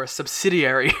Order were a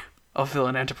subsidiary of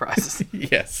Villain Enterprises.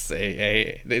 Yes,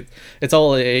 it's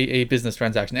all a business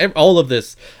transaction. All of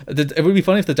this, it would be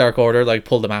funny if the Dark Order like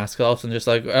pulled the mask off and just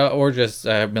like, we're just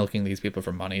milking these people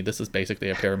for money. This is basically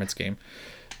a pyramid scheme.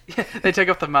 Yeah, they take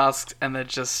off the masks and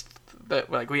they're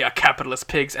like, we are capitalist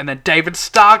pigs. And then David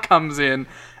Starr comes in,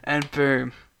 and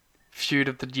boom, feud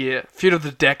of the year, feud of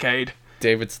the decade.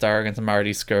 David Starr against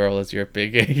Marty Scurll is your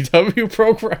big AEW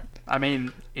program. I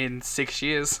mean, in 6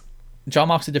 years. Jon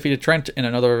Moxley defeated Trent in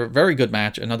another very good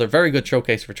match, another very good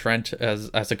showcase for Trent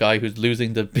as a guy who's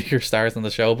losing the bigger stars on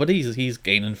the show, but he's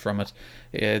gaining from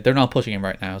it. They're not pushing him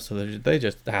right now, so they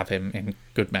just have him in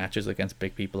good matches against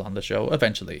big people on the show.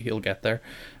 Eventually, he'll get there.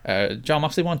 Jon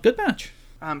Moxley won. Good match.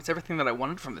 It's everything that I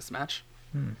wanted from this match.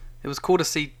 It was cool to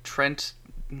see Trent,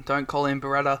 don't call him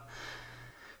Beretta,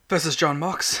 versus Jon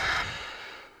Mox.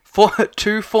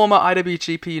 Two former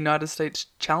IWGP United States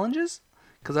challengers,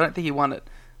 because I don't think he won it.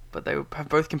 But they have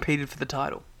both competed for the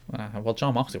title. Well,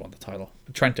 Jon Moxley won the title.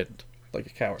 Trent didn't, like a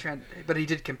coward. But he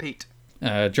did compete.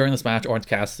 During this match, Orange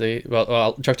Cassidy,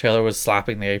 well, Chuck Taylor was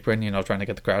slapping the apron, trying to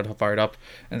get the crowd fired up,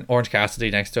 and Orange Cassidy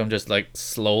next to him just like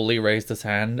slowly raised his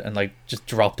hand and like just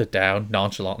dropped it down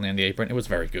nonchalantly on the apron. It was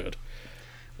very good.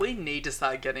 We need to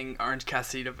start getting Orange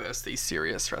Cassidy to verse these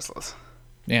serious wrestlers.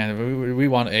 Yeah, we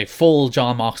want a full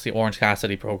Jon Moxley Orange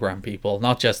Cassidy program, people,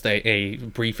 not just a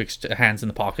brief hands in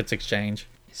the pockets exchange.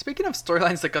 Speaking of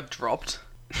storylines that got dropped,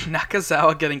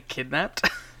 Nakazawa getting kidnapped.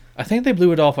 I think they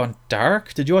blew it off on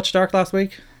Dark. Did you watch Dark last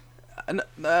week? It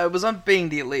was on Being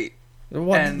the Elite.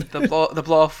 What? And the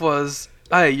blow off was,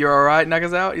 "Hey, you're alright,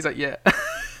 Nakazawa?" He's like, "Yeah."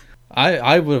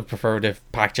 I would have preferred if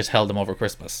Pac just held him over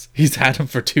Christmas. He's had him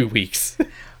for 2 weeks.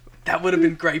 That would have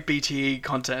been great BTE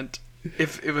content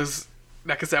if it was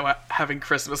Nakazawa having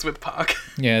Christmas with Pac.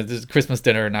 Yeah, there's Christmas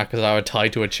dinner, Nakazawa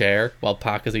tied to a chair while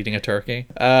Pac is eating a turkey.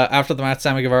 After the match,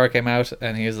 Sammy Guevara came out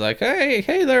and he was like, hey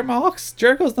there, Mox.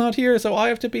 Jericho's not here, so I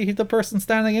have to be the person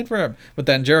standing in for him. But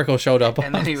then Jericho showed up.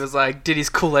 And then he was like, did his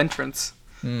cool entrance.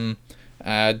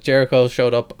 Jericho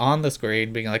showed up on the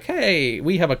screen being like, hey,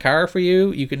 we have a car for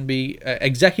you. You can be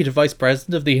executive vice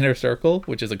president of the Inner Circle,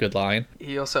 which is a good line.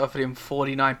 He also offered him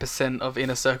 49% of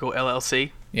Inner Circle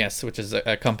LLC. Yes, which is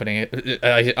a company.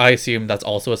 I assume that's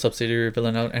also a subsidiary of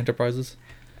Villain Enterprises.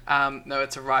 No,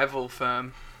 it's a rival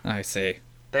firm. I see.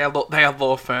 They are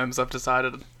law firms, I've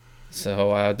decided.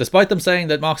 So, despite them saying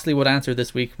that Moxley would answer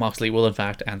this week, Moxley will in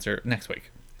fact answer next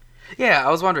week. Yeah,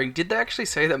 I was wondering, did they actually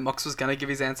say that Mox was going to give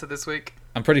his answer this week?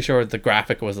 I'm pretty sure the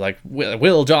graphic was like,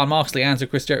 will Jon Moxley answer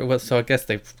Chris Jericho? So I guess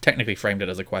they technically framed it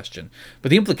as a question.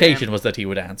 But the implication was that he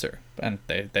would answer. And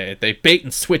they bait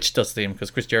and switched us to him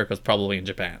because Chris Jericho's probably in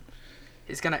Japan.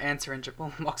 He's going to answer in Japan.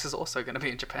 Well, Mox is also going to be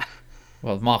in Japan.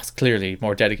 Well, Mox clearly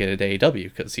more dedicated to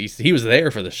AEW because he was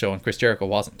there for the show and Chris Jericho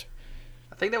wasn't.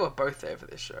 I think they were both there for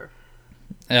this show.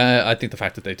 I think the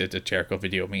fact that they did the Jericho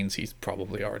video means he's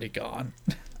probably already gone.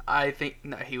 I think,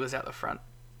 no, he was out the front.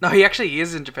 No, he actually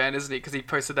is in Japan, isn't he? Because he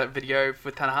posted that video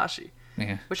with Tanahashi.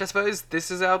 Yeah. Which I suppose this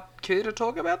is our cue to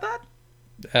talk about that?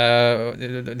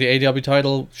 The AEW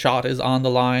title shot is on the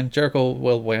line. Jericho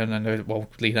will win and it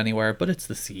won't lead anywhere, but it's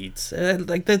the seeds.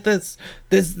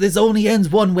 This only ends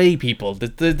one way, people.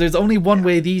 There's only one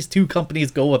way these two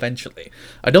companies go eventually.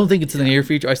 I don't think it's in the near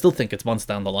future. I still think it's months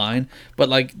down the line. But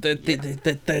like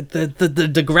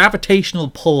the gravitational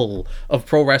pull of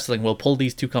pro wrestling will pull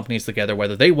these two companies together,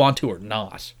 whether they want to or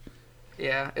not.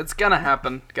 Yeah, it's gonna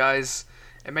happen, guys.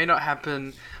 It may not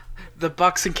happen. The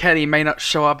Bucks and Kenny may not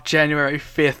show up January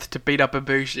 5th to beat up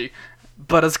Ibushi,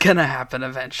 but it's gonna happen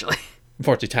eventually.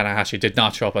 Unfortunately, Tanahashi did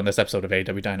not show up on this episode of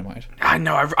AEW Dynamite. I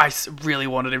know, I really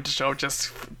wanted him to show up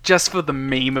just for the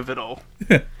meme of it all.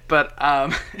 But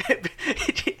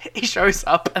he shows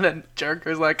up and then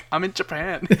Jericho's like, I'm in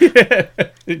Japan.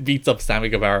 It beats up Sammy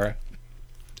Guevara.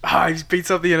 Oh, he beats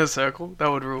up the Inner Circle.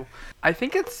 That would rule. I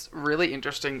think it's really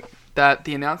interesting that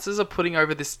the announcers are putting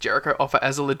over this Jericho offer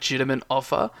as a legitimate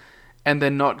offer, and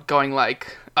they're not going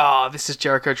like, this is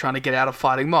Jericho trying to get out of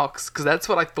fighting Mox, because that's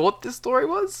what I thought this story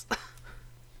was.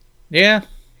 Yeah,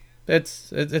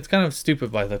 it's kind of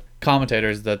stupid by the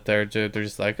commentators that they're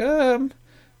just like,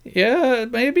 yeah,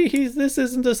 maybe this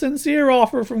isn't a sincere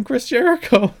offer from Chris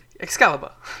Jericho.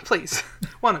 Excalibur, please,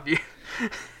 one of you.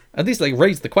 At least like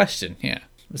raise the question, yeah.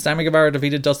 Sammy Guevara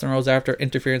defeated Dustin Rhodes after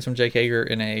interference from Jake Hager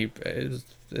in it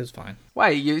was fine.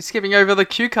 Wait, you're skipping over the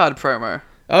cue card promo.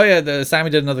 Oh yeah, Sammy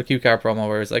did another cue card promo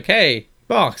where it's like, hey,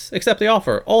 Mox, accept the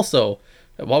offer. Also,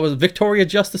 what was Victoria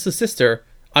Justice's sister?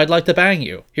 I'd like to bang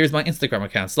you. Here's my Instagram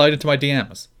account. Slide into my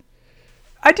DMs.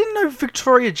 I didn't know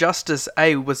Victoria Justice,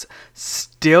 A, was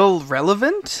still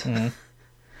relevant. Mm-hmm.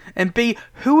 And B,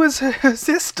 who is her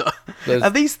sister? Are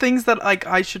these things that like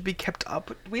I should be kept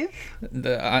up with?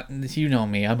 You know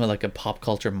me, I'm a pop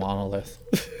culture monolith.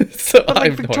 So but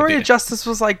like Victoria Justice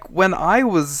was like when I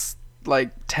was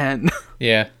like 10.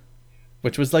 Yeah,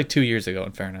 which was like 2 years ago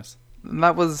in fairness. And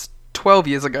that was 12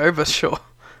 years ago, but sure.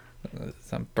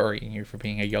 I'm burying you for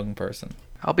being a young person.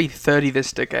 I'll be 30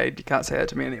 this decade. You can't say that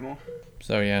to me anymore.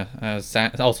 So yeah,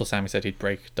 also Sammy said he'd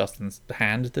break Dustin's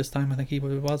hand this time, I think it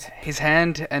was. His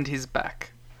hand and his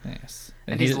back. Yes.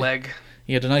 And his leg.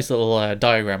 He had a nice little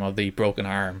diagram of the broken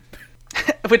arm.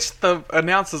 Which the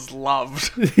announcers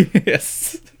loved.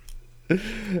 Yes.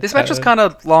 This match was kind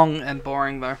of long and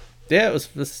boring though. Yeah, it was.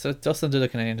 Dustin did a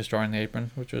Canadian Destroyer in the apron,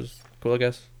 which was cool, I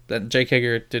guess. Then Jake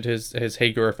Hager did his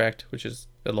Hager effect, which is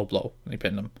a low blow, and he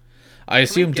pinned him. I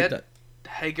assumed that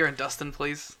Hager and Dustin,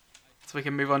 please. So we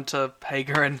can move on to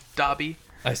Hager and Darby.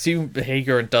 I assume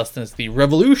Hager and Dustin is the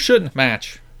Revolution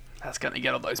match. That's going to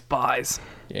get all those buys.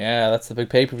 Yeah, that's the big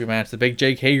pay-per-view match. The big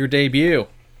Jake Hager debut.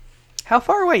 How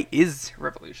far away is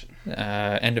Revolution?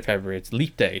 End of February. It's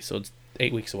Leap Day, so it's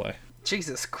 8 weeks away.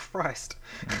 Jesus Christ.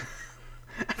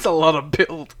 That's a lot of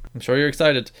build. I'm sure you're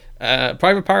excited.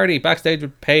 Private Party backstage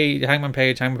with Hangman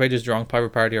Page. Hangman Page is drunk.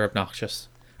 Private Party are obnoxious.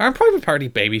 Aren't Private Party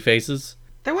baby faces?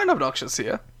 They weren't obnoxious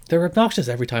here. They're obnoxious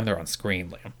every time they're on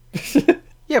screen, Liam.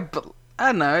 Yeah, but I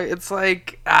don't know. It's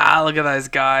like, look at those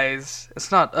guys.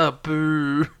 It's not a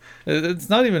boo. It's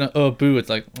not even a boo. It's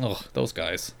like, oh, those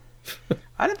guys.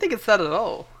 I don't think it's that at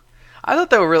all. I thought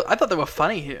they were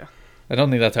funny here. I don't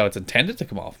think that's how it's intended to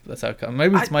come off. That's how it comes.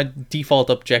 Maybe it's my default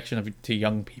objection to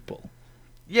young people.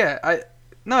 Yeah, I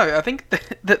think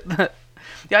the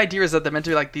idea is that they're meant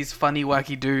to be like these funny,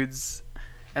 wacky dudes,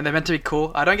 and they're meant to be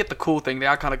cool. I don't get the cool thing. They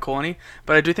are kind of corny,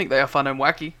 but I do think they are fun and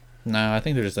wacky. No, I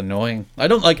think they're just annoying. I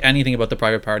don't like anything about the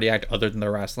Private Party act other than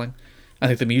their wrestling. I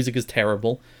think the music is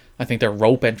terrible. I think their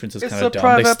rope entrance is kind of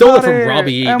dumb. They stole it from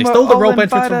Robbie E. They stole the rope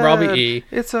entrance from Robbie E.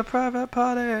 It's a private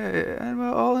party, and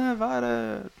we're all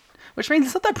invited. Which means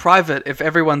it's not that private if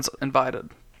everyone's invited,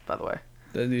 by the way.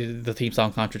 The theme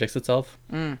song contradicts itself.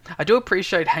 I do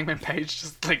appreciate Hangman Page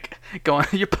just like going,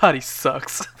 your party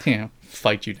sucks. Yeah,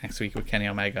 fight you next week with Kenny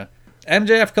Omega.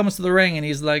 MJF comes to the ring and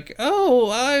he's like,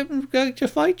 oh, I'm going to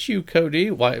fight you,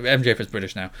 Cody. Why? MJF is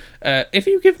British now. If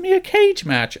you give me a cage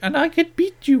match and I could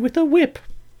beat you with a whip.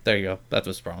 There you go. That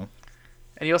was wrong.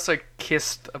 And he also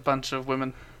kissed a bunch of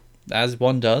women. As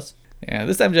one does. Yeah,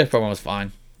 this MJF promo was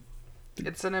fine.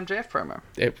 It's an MJF promo.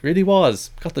 It really was.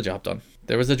 Got the job done.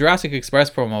 There was a Jurassic Express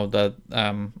promo that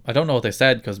I don't know what they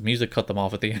said because music cut them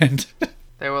off at the end.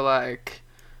 They were like,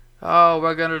 oh,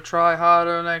 we're going to try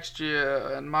harder next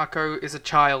year. And Marco is a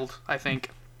child, I think.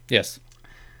 Yes.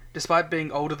 Despite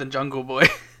being older than Jungle Boy,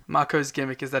 Marco's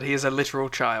gimmick is that he is a literal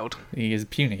child. He is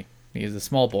puny. He is a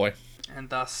small boy. And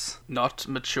thus not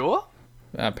mature?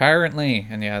 Apparently.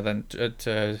 And yeah, then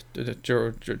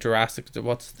Jurassic...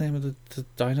 What's the name of the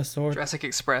dinosaur? Jurassic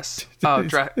Express. Oh,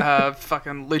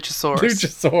 fucking Luchasaurus.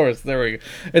 Luchasaurus. There we go.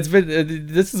 It's been...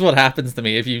 this is what happens to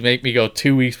me if you make me go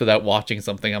 2 weeks without watching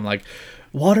something. I'm like,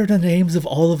 what are the names of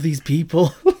all of these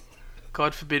people?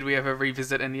 God forbid we ever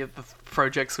revisit any of the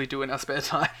projects we do in our spare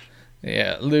time.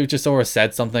 Yeah, Luchasaurus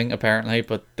said something apparently,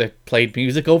 but they played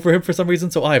music over him for some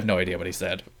reason, so I have no idea what he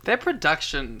said. Their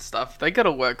production stuff, they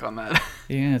gotta work on that.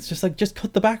 Yeah, it's just like, just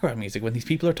cut the background music when these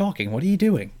people are talking. What are you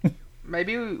doing?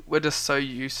 Maybe we're just so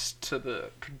used to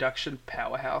the production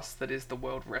powerhouse that is the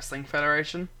World Wrestling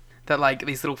Federation that like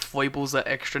these little foibles are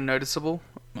extra noticeable.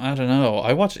 I don't know.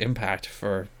 I watched Impact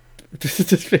for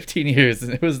 15 years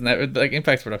and it was never like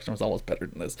Impact's production was almost better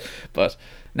than this. But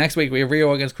next week we have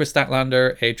Rio against Chris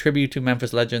Statlander, a tribute to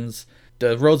Memphis Legends,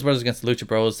 the Rhodes Brothers against the Lucha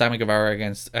Bros, Sammy Guevara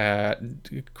against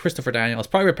Christopher Daniels,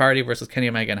 Private Party versus Kenny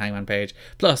Omega and Hangman Page,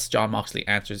 plus Jon Moxley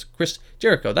answers Chris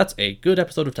Jericho. That's a good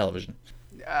episode of television.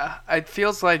 It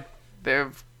feels like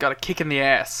they've got a kick in the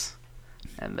ass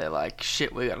and they're like,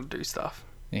 shit, we gotta do stuff.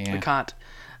 Yeah.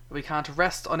 We can't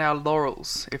rest on our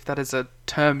laurels, if that is a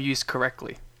term used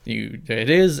correctly. It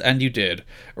is, and you did.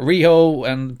 Riho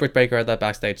and Britt Baker had that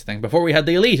backstage thing before we had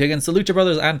the Elite against the Lucha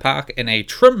Brothers and Pac in a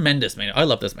tremendous main. I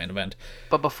love this main event.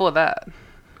 But before that,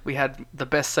 we had the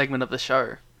best segment of the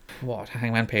show. What?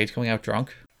 Hangman Page coming out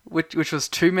drunk? Which was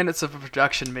 2 minutes of a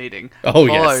production meeting,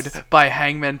 followed by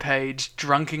Hangman Page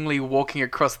drunkenly walking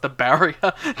across the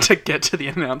barrier to get to the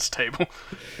announce table.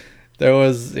 There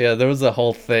was a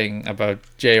whole thing about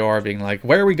JR being like,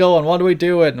 where are we going? What do we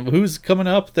do? And who's coming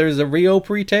up? There's a Rio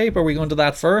pre-tape. Are we going to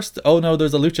that first? Oh no,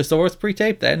 there's a Luchasaurus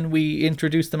pre-tape. Then we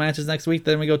introduce the matches next week.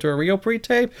 Then we go to a Rio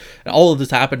pre-tape. And all of this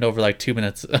happened over like 2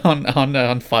 minutes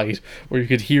on Fight, where you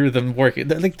could hear them working.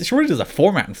 Like, surely there's a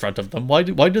format in front of them. Why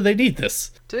do they need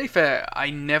this? To be fair, I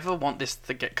never want this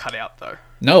to get cut out though.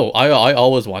 No, I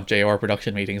always want JR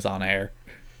production meetings on air.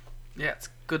 Yeah, it's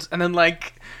good. And then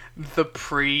like the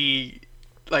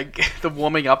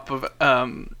warming up of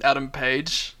Adam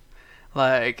Page,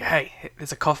 like, hey,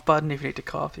 there's a cough button. If you need to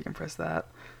cough, you can press that.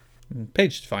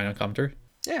 Page is fine on commentary.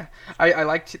 Yeah, I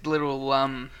liked the little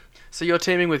so you're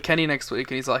teaming with Kenny next week,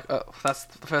 and he's like, oh, that's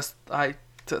the first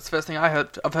thing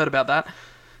I've heard about that.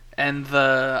 And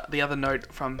the other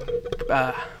note from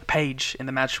Page in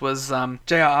the match was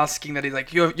JR asking that he's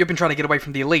like, you've been trying to get away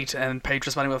from the Elite, and Page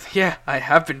responding with, yeah, I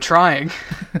have been trying.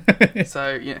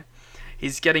 So yeah,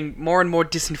 he's getting more and more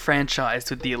disenfranchised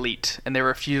with the Elite and their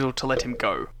refusal to let him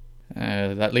go.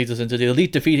 That leads us into the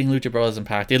Elite defeating Lucha Bros and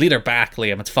Pac. The Elite are back,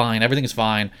 Liam. It's fine. Everything is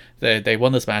fine. They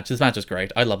won this match. This match is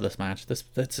great. I love this match.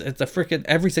 It's a freaking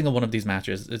every single one of these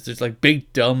matches. It's just like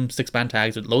big dumb 6-man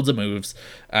tags with loads of moves,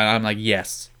 and I'm like,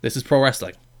 yes, this is pro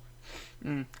wrestling.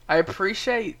 I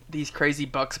appreciate these crazy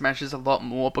Bucks matches a lot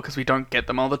more because we don't get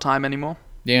them all the time anymore.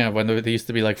 Yeah, when there used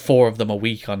to be like 4 of them a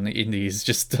week on the Indies,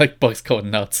 just like Bucks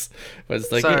going nuts. But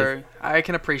it's like, So I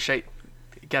can appreciate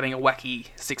getting a wacky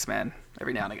 6-man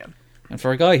every now and again. and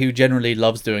for a guy who generally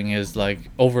loves doing his like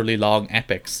overly long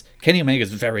epics, Kenny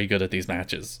Omega's very good at these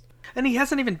matches. And he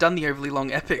hasn't even done the overly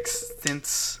long epics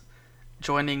since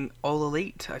joining All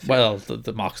Elite, I feel. Well,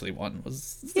 the Moxley one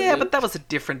was... Yeah, but that was a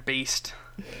different beast.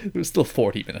 It was still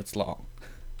 40 minutes long.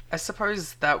 I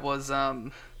suppose that was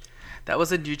a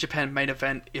New Japan main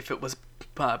event if it was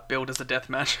billed as a death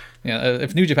match. Yeah,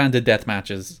 if New Japan did death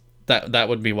matches, that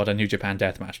would be what a New Japan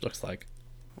death match looks like.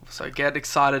 So get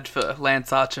excited for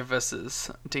Lance Archer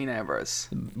versus Dean Ambrose.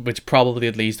 Which probably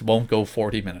at least won't go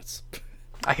 40 minutes.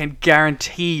 I can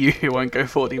guarantee you it won't go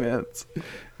 40 minutes.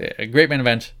 Yeah, great main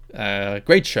event.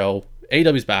 Great show.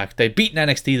 AEW's back. They've beaten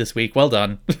NXT this week. Well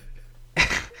done.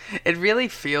 It really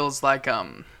feels like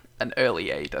an early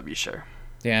AEW show.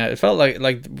 Yeah, it felt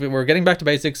like we're getting back to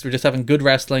basics. We're just having good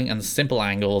wrestling and simple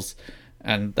angles.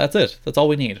 And that's it. That's all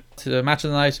we need. The match of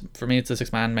the night, for me, it's a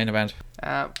 6-man main event.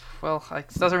 Well, it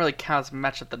doesn't really count as a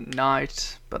match of the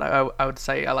night, but I would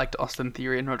say I liked Austin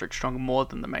Theory and Roderick Strong more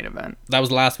than the main event. That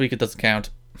was last week. It doesn't count.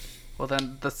 Well,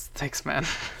 then, that's 6-man.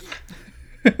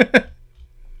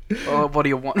 Well, what do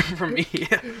you want from me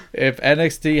here? If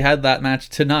NXT had that match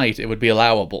tonight, it would be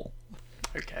allowable.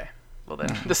 Okay. Well, then,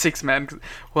 the 6-man.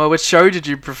 Well, which show did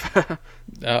you prefer?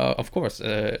 Of course,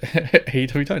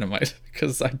 AEW Dynamite,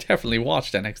 because I definitely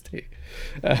watched NXT.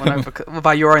 Well,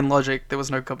 by your own logic, there was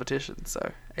no competition,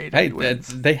 so AEW Hey,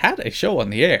 wins. they had a show on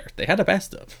the air. They had a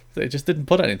best of. They just didn't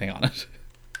put anything on it.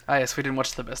 Ah, yes, we didn't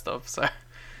watch the best of, so...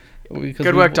 Because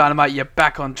Good work, Dynamite. You're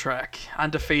back on track.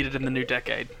 Undefeated in the new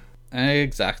decade.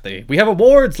 Exactly. We have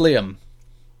awards, Liam.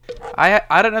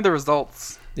 I don't know the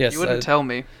results. Yes, You wouldn't tell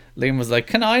me. Liam was like,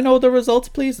 "Can I know the results,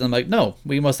 please?" And I'm like, "No,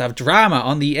 we must have drama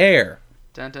on the air."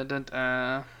 Dun, dun, dun,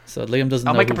 dun. So Liam doesn't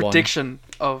I'll know make a who won. prediction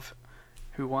of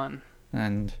who won.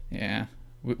 And yeah,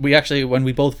 we actually, when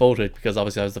we both voted, because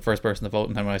obviously I was the first person to vote,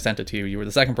 and then when I sent it to you, you were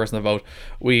the second person to vote.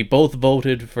 We both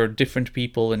voted for different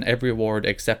people in every award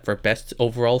except for best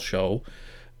overall show,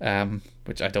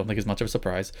 which I don't think is much of a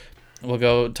surprise. We'll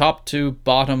go top to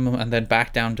bottom and then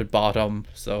back down to bottom.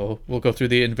 So we'll go through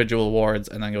the individual awards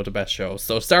and then go to best show.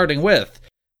 So starting with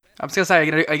I'm just gonna say,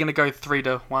 are you gonna go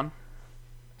 3-1?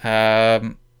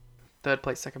 Third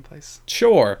place, second place.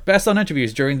 sure, best on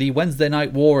interviews during the Wednesday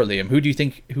Night War, Liam. Who do you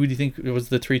think was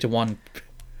the 3-1?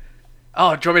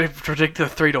 Oh, do you want me to predict the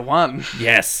 3-1?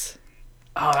 Yes.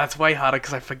 Oh, that's way harder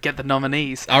because I forget the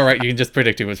nominees. All right, you can just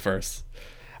predict who was first.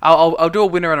 I'll do a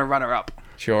winner and a runner-up.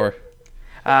 Sure.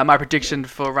 My prediction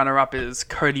for runner-up is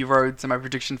Cody Rhodes, and my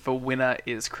prediction for winner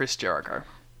is Chris Jericho.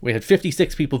 We had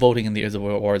 56 people voting in the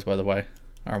awards, by the way.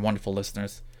 Our wonderful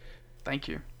listeners. Thank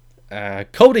you.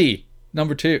 Cody,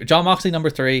 number 2. John Moxley, number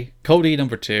 3. Cody,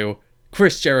 number 2.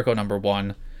 Chris Jericho, number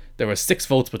 1. There were 6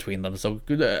 votes between them, so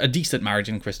a decent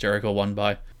margin Chris Jericho won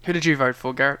by. Who did you vote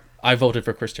for, Garrett? I voted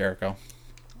for Chris Jericho.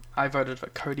 I voted for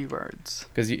Cody Rhodes.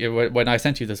 Because when I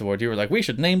sent you this award, you were like, we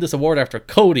should name this award after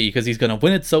Cody because he's going to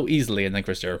win it so easily, and then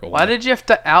Chris Jericho won. Why did you have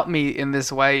to out me in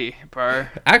this way, bro?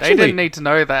 Actually- they didn't need to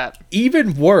know that.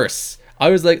 Even worse, I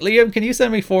was like, Liam, can you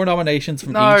send me 4 nominations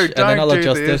from No, each, and then don't I'll do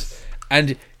adjust this. it.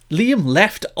 And Liam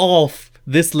left off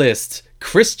this list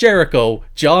Chris Jericho,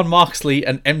 John Moxley,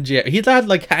 and MJ. He had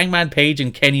like Hangman Page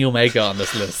and Kenny Omega on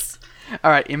this list.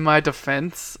 All right, in my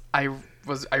defense, I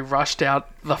rushed out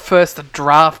the first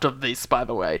draft of this, by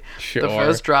the way. Sure. The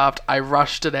first draft, I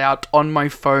rushed it out on my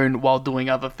phone while doing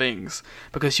other things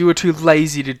because you were too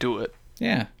lazy to do it.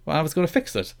 Yeah, well, I was going to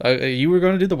fix it. You were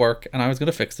going to do the work, and I was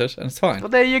going to fix it, and it's fine. Well,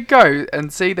 there you go.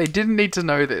 And see, they didn't need to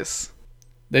know this.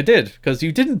 They did, because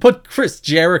you didn't put Chris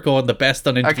Jericho on the best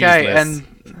on interviews Okay, list.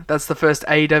 and that's the first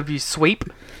AEW sweep.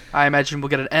 I imagine we'll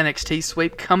get an NXT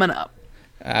sweep coming up.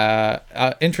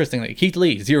 Interestingly, Keith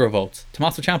Lee, 0 votes.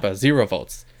 Tommaso Ciampa, 0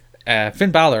 votes.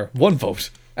 Finn Balor, 1 vote.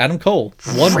 Adam Cole,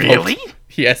 1 vote. Really?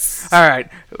 Yes. All right,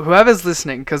 whoever's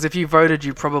listening, because if you voted,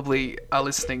 you probably are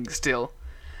listening still.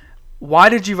 Why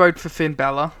did you vote for Finn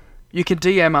Balor? You can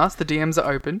DM us. The DMs are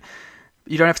open.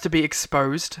 You don't have to be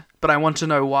exposed, but I want to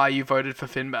know why you voted for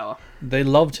Finn Balor. They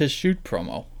loved his shoot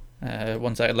promo.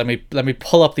 One second, let me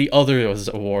pull up the other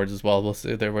awards as well. We'll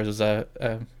see. There was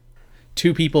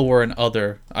 2 people were in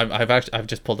other. I've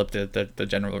just pulled up the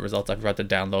general results. I forgot to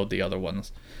download the other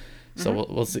ones. So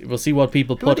we'll see what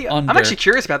people Who are put the- under. I'm actually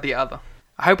curious about the other.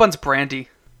 I hope one's Brandy.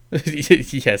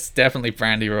 Yes, definitely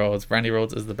Brandy Rhodes. Brandy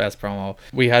Rhodes is the best promo.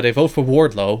 We had a vote for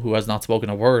Wardlow, who has not spoken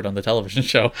a word on the television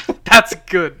show. That's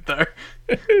good though.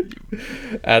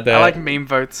 And, I like meme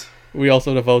votes. we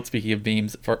also had a vote, speaking of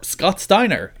memes, for Scott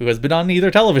Steiner, who has been on neither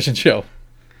television show.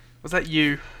 Was that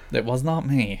you? It was not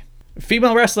me.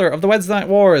 Female wrestler of the Wednesday Night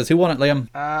Wars. Who won it, Liam?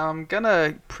 I'm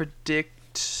gonna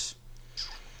predict.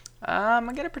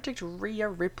 I'm gonna predict Rhea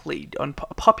Ripley on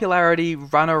popularity.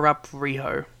 Runner-up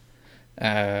Riho.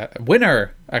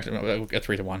 Winner. Actually, no, we'll get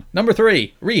 3-1. Number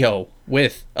 3, Riho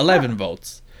with 11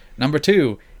 votes. Number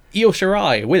 2, Io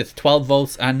Shirai with 12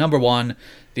 votes. And number 1,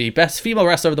 the best female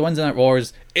wrestler of the Wednesday Night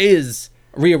Wars is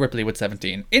Rhea Ripley with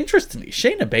 17. Interestingly,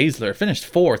 Shayna Baszler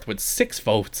finished 4th with 6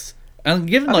 votes. And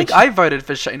given I think I voted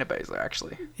for Shayna Baszler,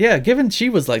 actually. Yeah, given she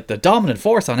was like the dominant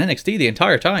force on NXT the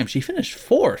entire time, she finished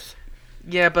 4th.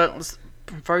 Yeah, but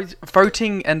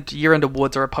voting and year-end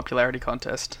awards are a popularity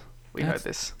contest. We know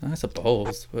this. I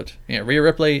suppose, but yeah, Rhea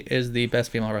Ripley is the best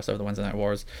female wrestler of the Wednesday Night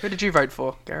Wars. Who did you vote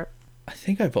for, Garrett? I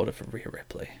think I voted for Rhea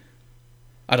Ripley.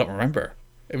 I don't remember.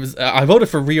 It was I voted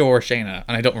for Rhea or Shayna,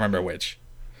 and I don't remember which.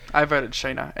 I voted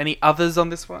Shayna. Any others on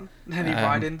this one? Any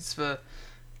write-ins for...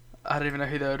 I don't even know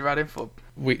who they would write in for.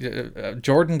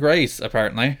 Jordan Grace,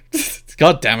 apparently.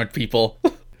 God damn it, people.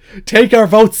 Take our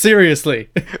votes seriously.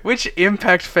 Which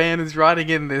Impact fan is writing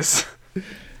in this?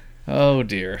 Oh,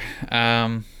 dear.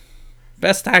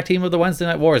 Best tag team of the Wednesday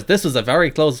Night Wars. This was a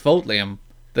very close vote, Liam.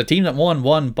 The team that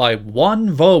won by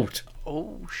 1 vote.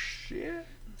 Oh, shit.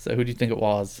 So who do you think it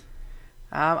was?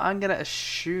 I'm going to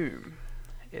assume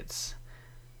it's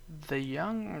the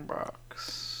Young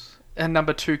Bucks. And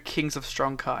number 2, Kings of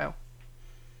Strong Kyle.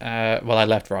 Well, I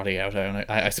left Roddy out.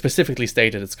 I specifically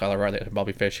stated it's Kyle O'Reilly and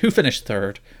Bobby Fish. Who finished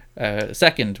 3rd?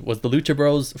 Second was the Lucha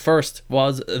Bros. First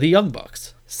was the Young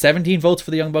Bucks. 17 votes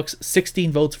for the Young Bucks,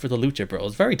 16 votes for the Lucha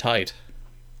Bros. Very tight.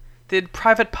 Did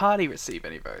Private Party receive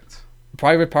any votes?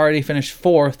 Private Party finished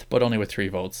 4th, but only with 3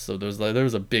 votes. So there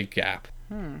was a big gap.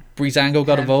 Breezango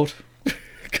got a vote.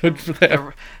 Good for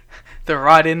them. The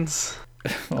write-ins.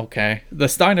 Okay. The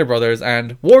Steiner Brothers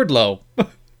and Wardlow.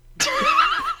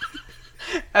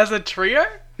 As a trio?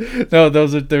 No,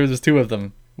 there was 2 of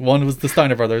them. One was the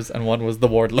Steiner Brothers and one was the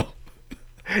Wardlow.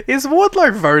 Is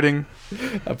Wardlow voting?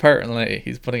 Apparently,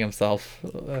 he's putting himself...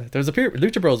 there's a period...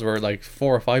 Lucha Bros were like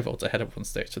 4 or 5 votes ahead of one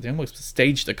stage, so they almost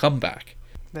staged a comeback.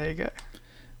 There you go.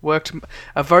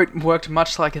 A vote worked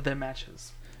much like their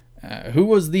matches. Who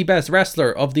was the best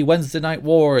wrestler of the Wednesday Night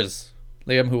Wars?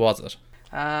 Liam, who was it?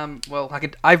 Well,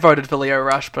 I voted for Leo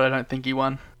Rush, but I don't think he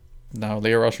won. No,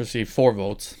 Leo Rush received 4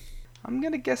 votes. I'm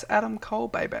gonna guess Adam Cole,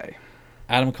 baby.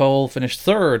 Adam Cole finished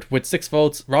 3rd with 6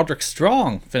 votes. Roderick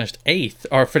Strong finished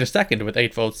 2nd with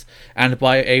 8 votes, and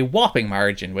by a whopping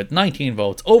margin with 19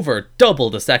 votes, over double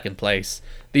the 2nd place.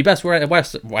 The best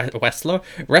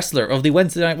wrestler of the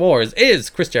Wednesday Night Wars is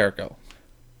Chris Jericho.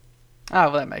 Ah,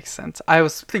 well, that makes sense. I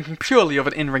was thinking purely of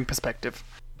an in-ring perspective.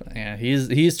 Yeah,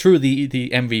 he's truly the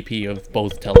MVP of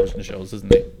both television shows,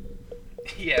 isn't he?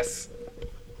 Yes.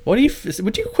 Would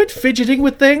you quit fidgeting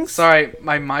with things? Sorry,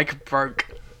 my mic broke.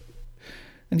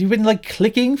 And you've been like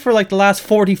clicking for like the last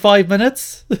 45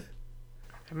 minutes?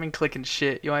 I've been clicking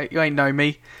shit. You ain't know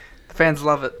me. The fans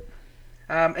love it.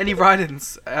 Any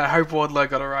write-ins? I hope Wardlow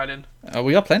got a write-in.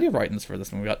 We got plenty of write-ins for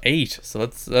this one. We got 8. So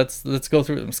let's go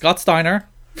through them. Scott Steiner.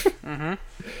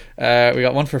 Mm-hmm. We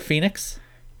got 1 for Phoenix.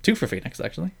 2 for Phoenix,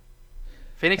 actually.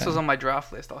 Phoenix was on my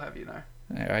draft list, I'll have you know.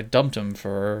 I dumped him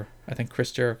for, I think,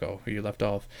 Chris Jericho, who you left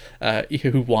off.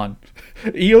 Who won?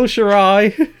 Io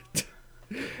Shirai.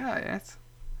 Oh, yes.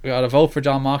 We got a vote for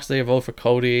John Moxley, a vote for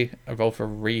Cody, a vote for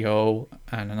Riho,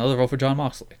 and another vote for John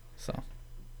Moxley. So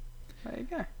there you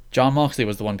go. John Moxley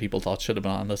was the one people thought should have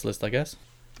been on this list, I guess.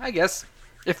 I guess.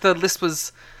 If the list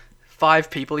was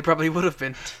 5 people, he probably would have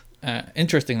been.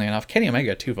 Interestingly enough, Kenny Omega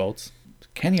had 2 votes.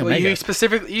 Kenny Well, Omega.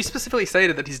 you specifically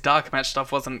stated that his dark match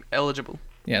stuff wasn't eligible.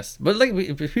 Yes, but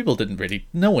like people didn't really.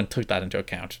 No one took that into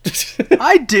account.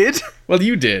 I did. Well,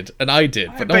 you did, and I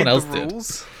did, but no one else did.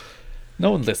 Rules.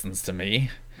 No one listens to me.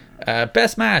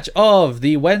 Best match of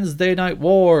the Wednesday Night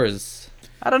Wars.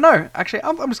 I don't know. Actually,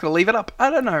 I'm just gonna leave it up. I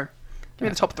don't know. Give me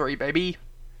the top 3, baby.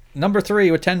 Number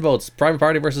 3 with 10 votes, Private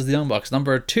Party versus the Young Bucks.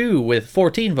 Number 2 with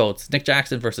 14 votes, Nick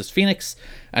Jackson versus Phoenix.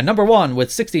 And number 1 with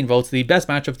 16 votes, the best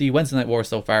match of the Wednesday Night Wars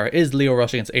so far is Leo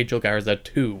Rush against Angel Garza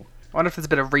 2. I wonder if there's a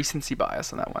bit of recency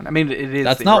bias on that one. I mean, it is.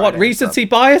 That's not what recency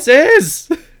bias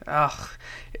is! Ugh.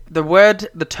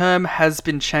 The term has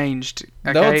been changed.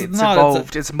 Okay, No, it's not.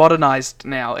 evolved. It's modernized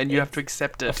now, and you have to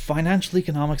accept A it. financial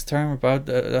economics term about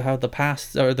how the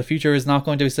past or the future is not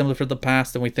going to be similar to the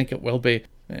past, and we think it will be.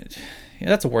 Yeah,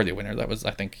 that's a worthy winner. That was,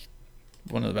 I think,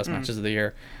 one of the best matches of the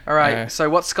year. All right. So,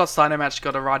 what Scott Steiner match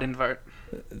got a write-in vote?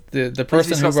 The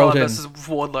person who Scott wrote Steiner in versus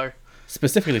Wardlow.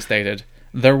 specifically stated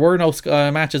there were no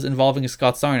matches involving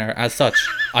Scott Steiner. As such,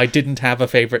 I didn't have a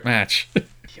favorite match.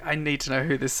 I need to know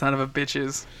who this son of a bitch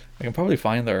is. I can probably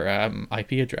find their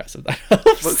IP address if that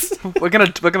helps. We're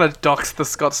gonna dox the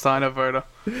Scott Steiner voter.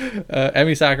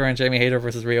 Emi Sakura and Jamie Hayter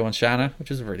versus Rio and Shanna, which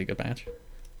is a really good match.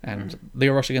 And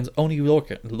Leo Rush against Oni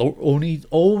Lorcan.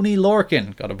 Oni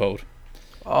Lorcan got a vote.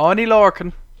 Oni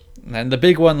Lorcan. And then the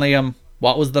big one, Liam.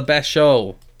 What was the best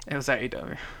show? It was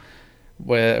AEW.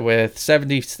 With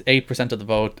 78% of the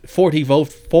vote,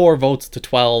 4 votes to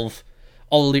 12.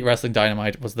 All Elite Wrestling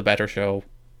Dynamite was the better show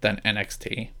than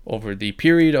NXT over the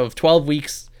period of 12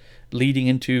 weeks leading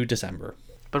into December.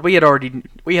 But we had already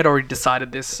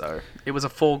decided this, so it was a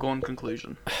foregone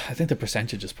conclusion. I think the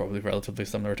percentage is probably relatively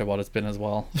similar to what it's been as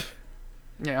well.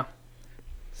 Yeah.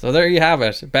 So there you have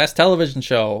it. Best television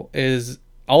show is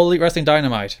All Elite Wrestling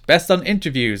Dynamite. Best on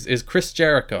interviews is Chris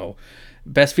Jericho.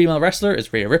 Best female wrestler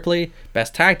is Rhea Ripley.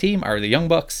 Best tag team are the Young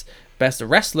Bucks. Best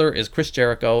wrestler is Chris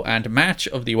Jericho. And match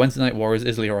of the Wednesday Night Wars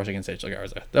is Leo Rush against Angel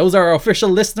Garza. Those are our official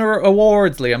listener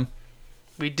awards, Liam.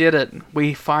 We did it.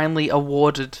 We finally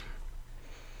awarded.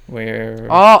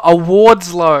 Oh,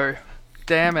 awards low.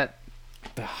 Damn it.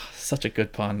 Such a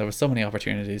good pun. There were so many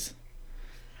opportunities.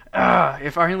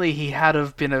 If only he had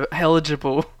have been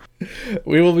eligible.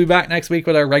 We will be back next week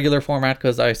with our regular format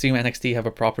because I assume NXT have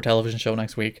a proper television show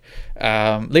next week.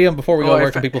 Liam, before we go,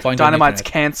 where can people find you? Dynamite's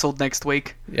cancelled next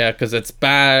week. Yeah, because it's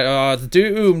bad. Oh, it's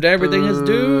doomed. Everything is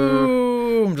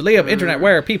doomed. Liam, internet,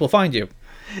 where people find you?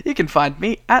 You can find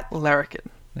me at Larrikin.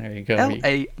 There you go.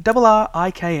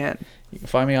 LARRIKN. You can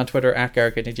find me on Twitter at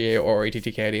GarrickNGA or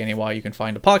ATTKDNEY. You can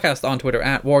find the podcast on Twitter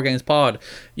at WarGamesPod.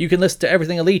 You can listen to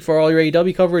Everything Elite for all your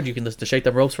AEW coverage. You can listen to Shake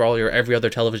Them Ropes for all your every other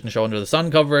television show under the sun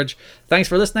coverage. Thanks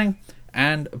for listening,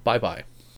 and bye-bye.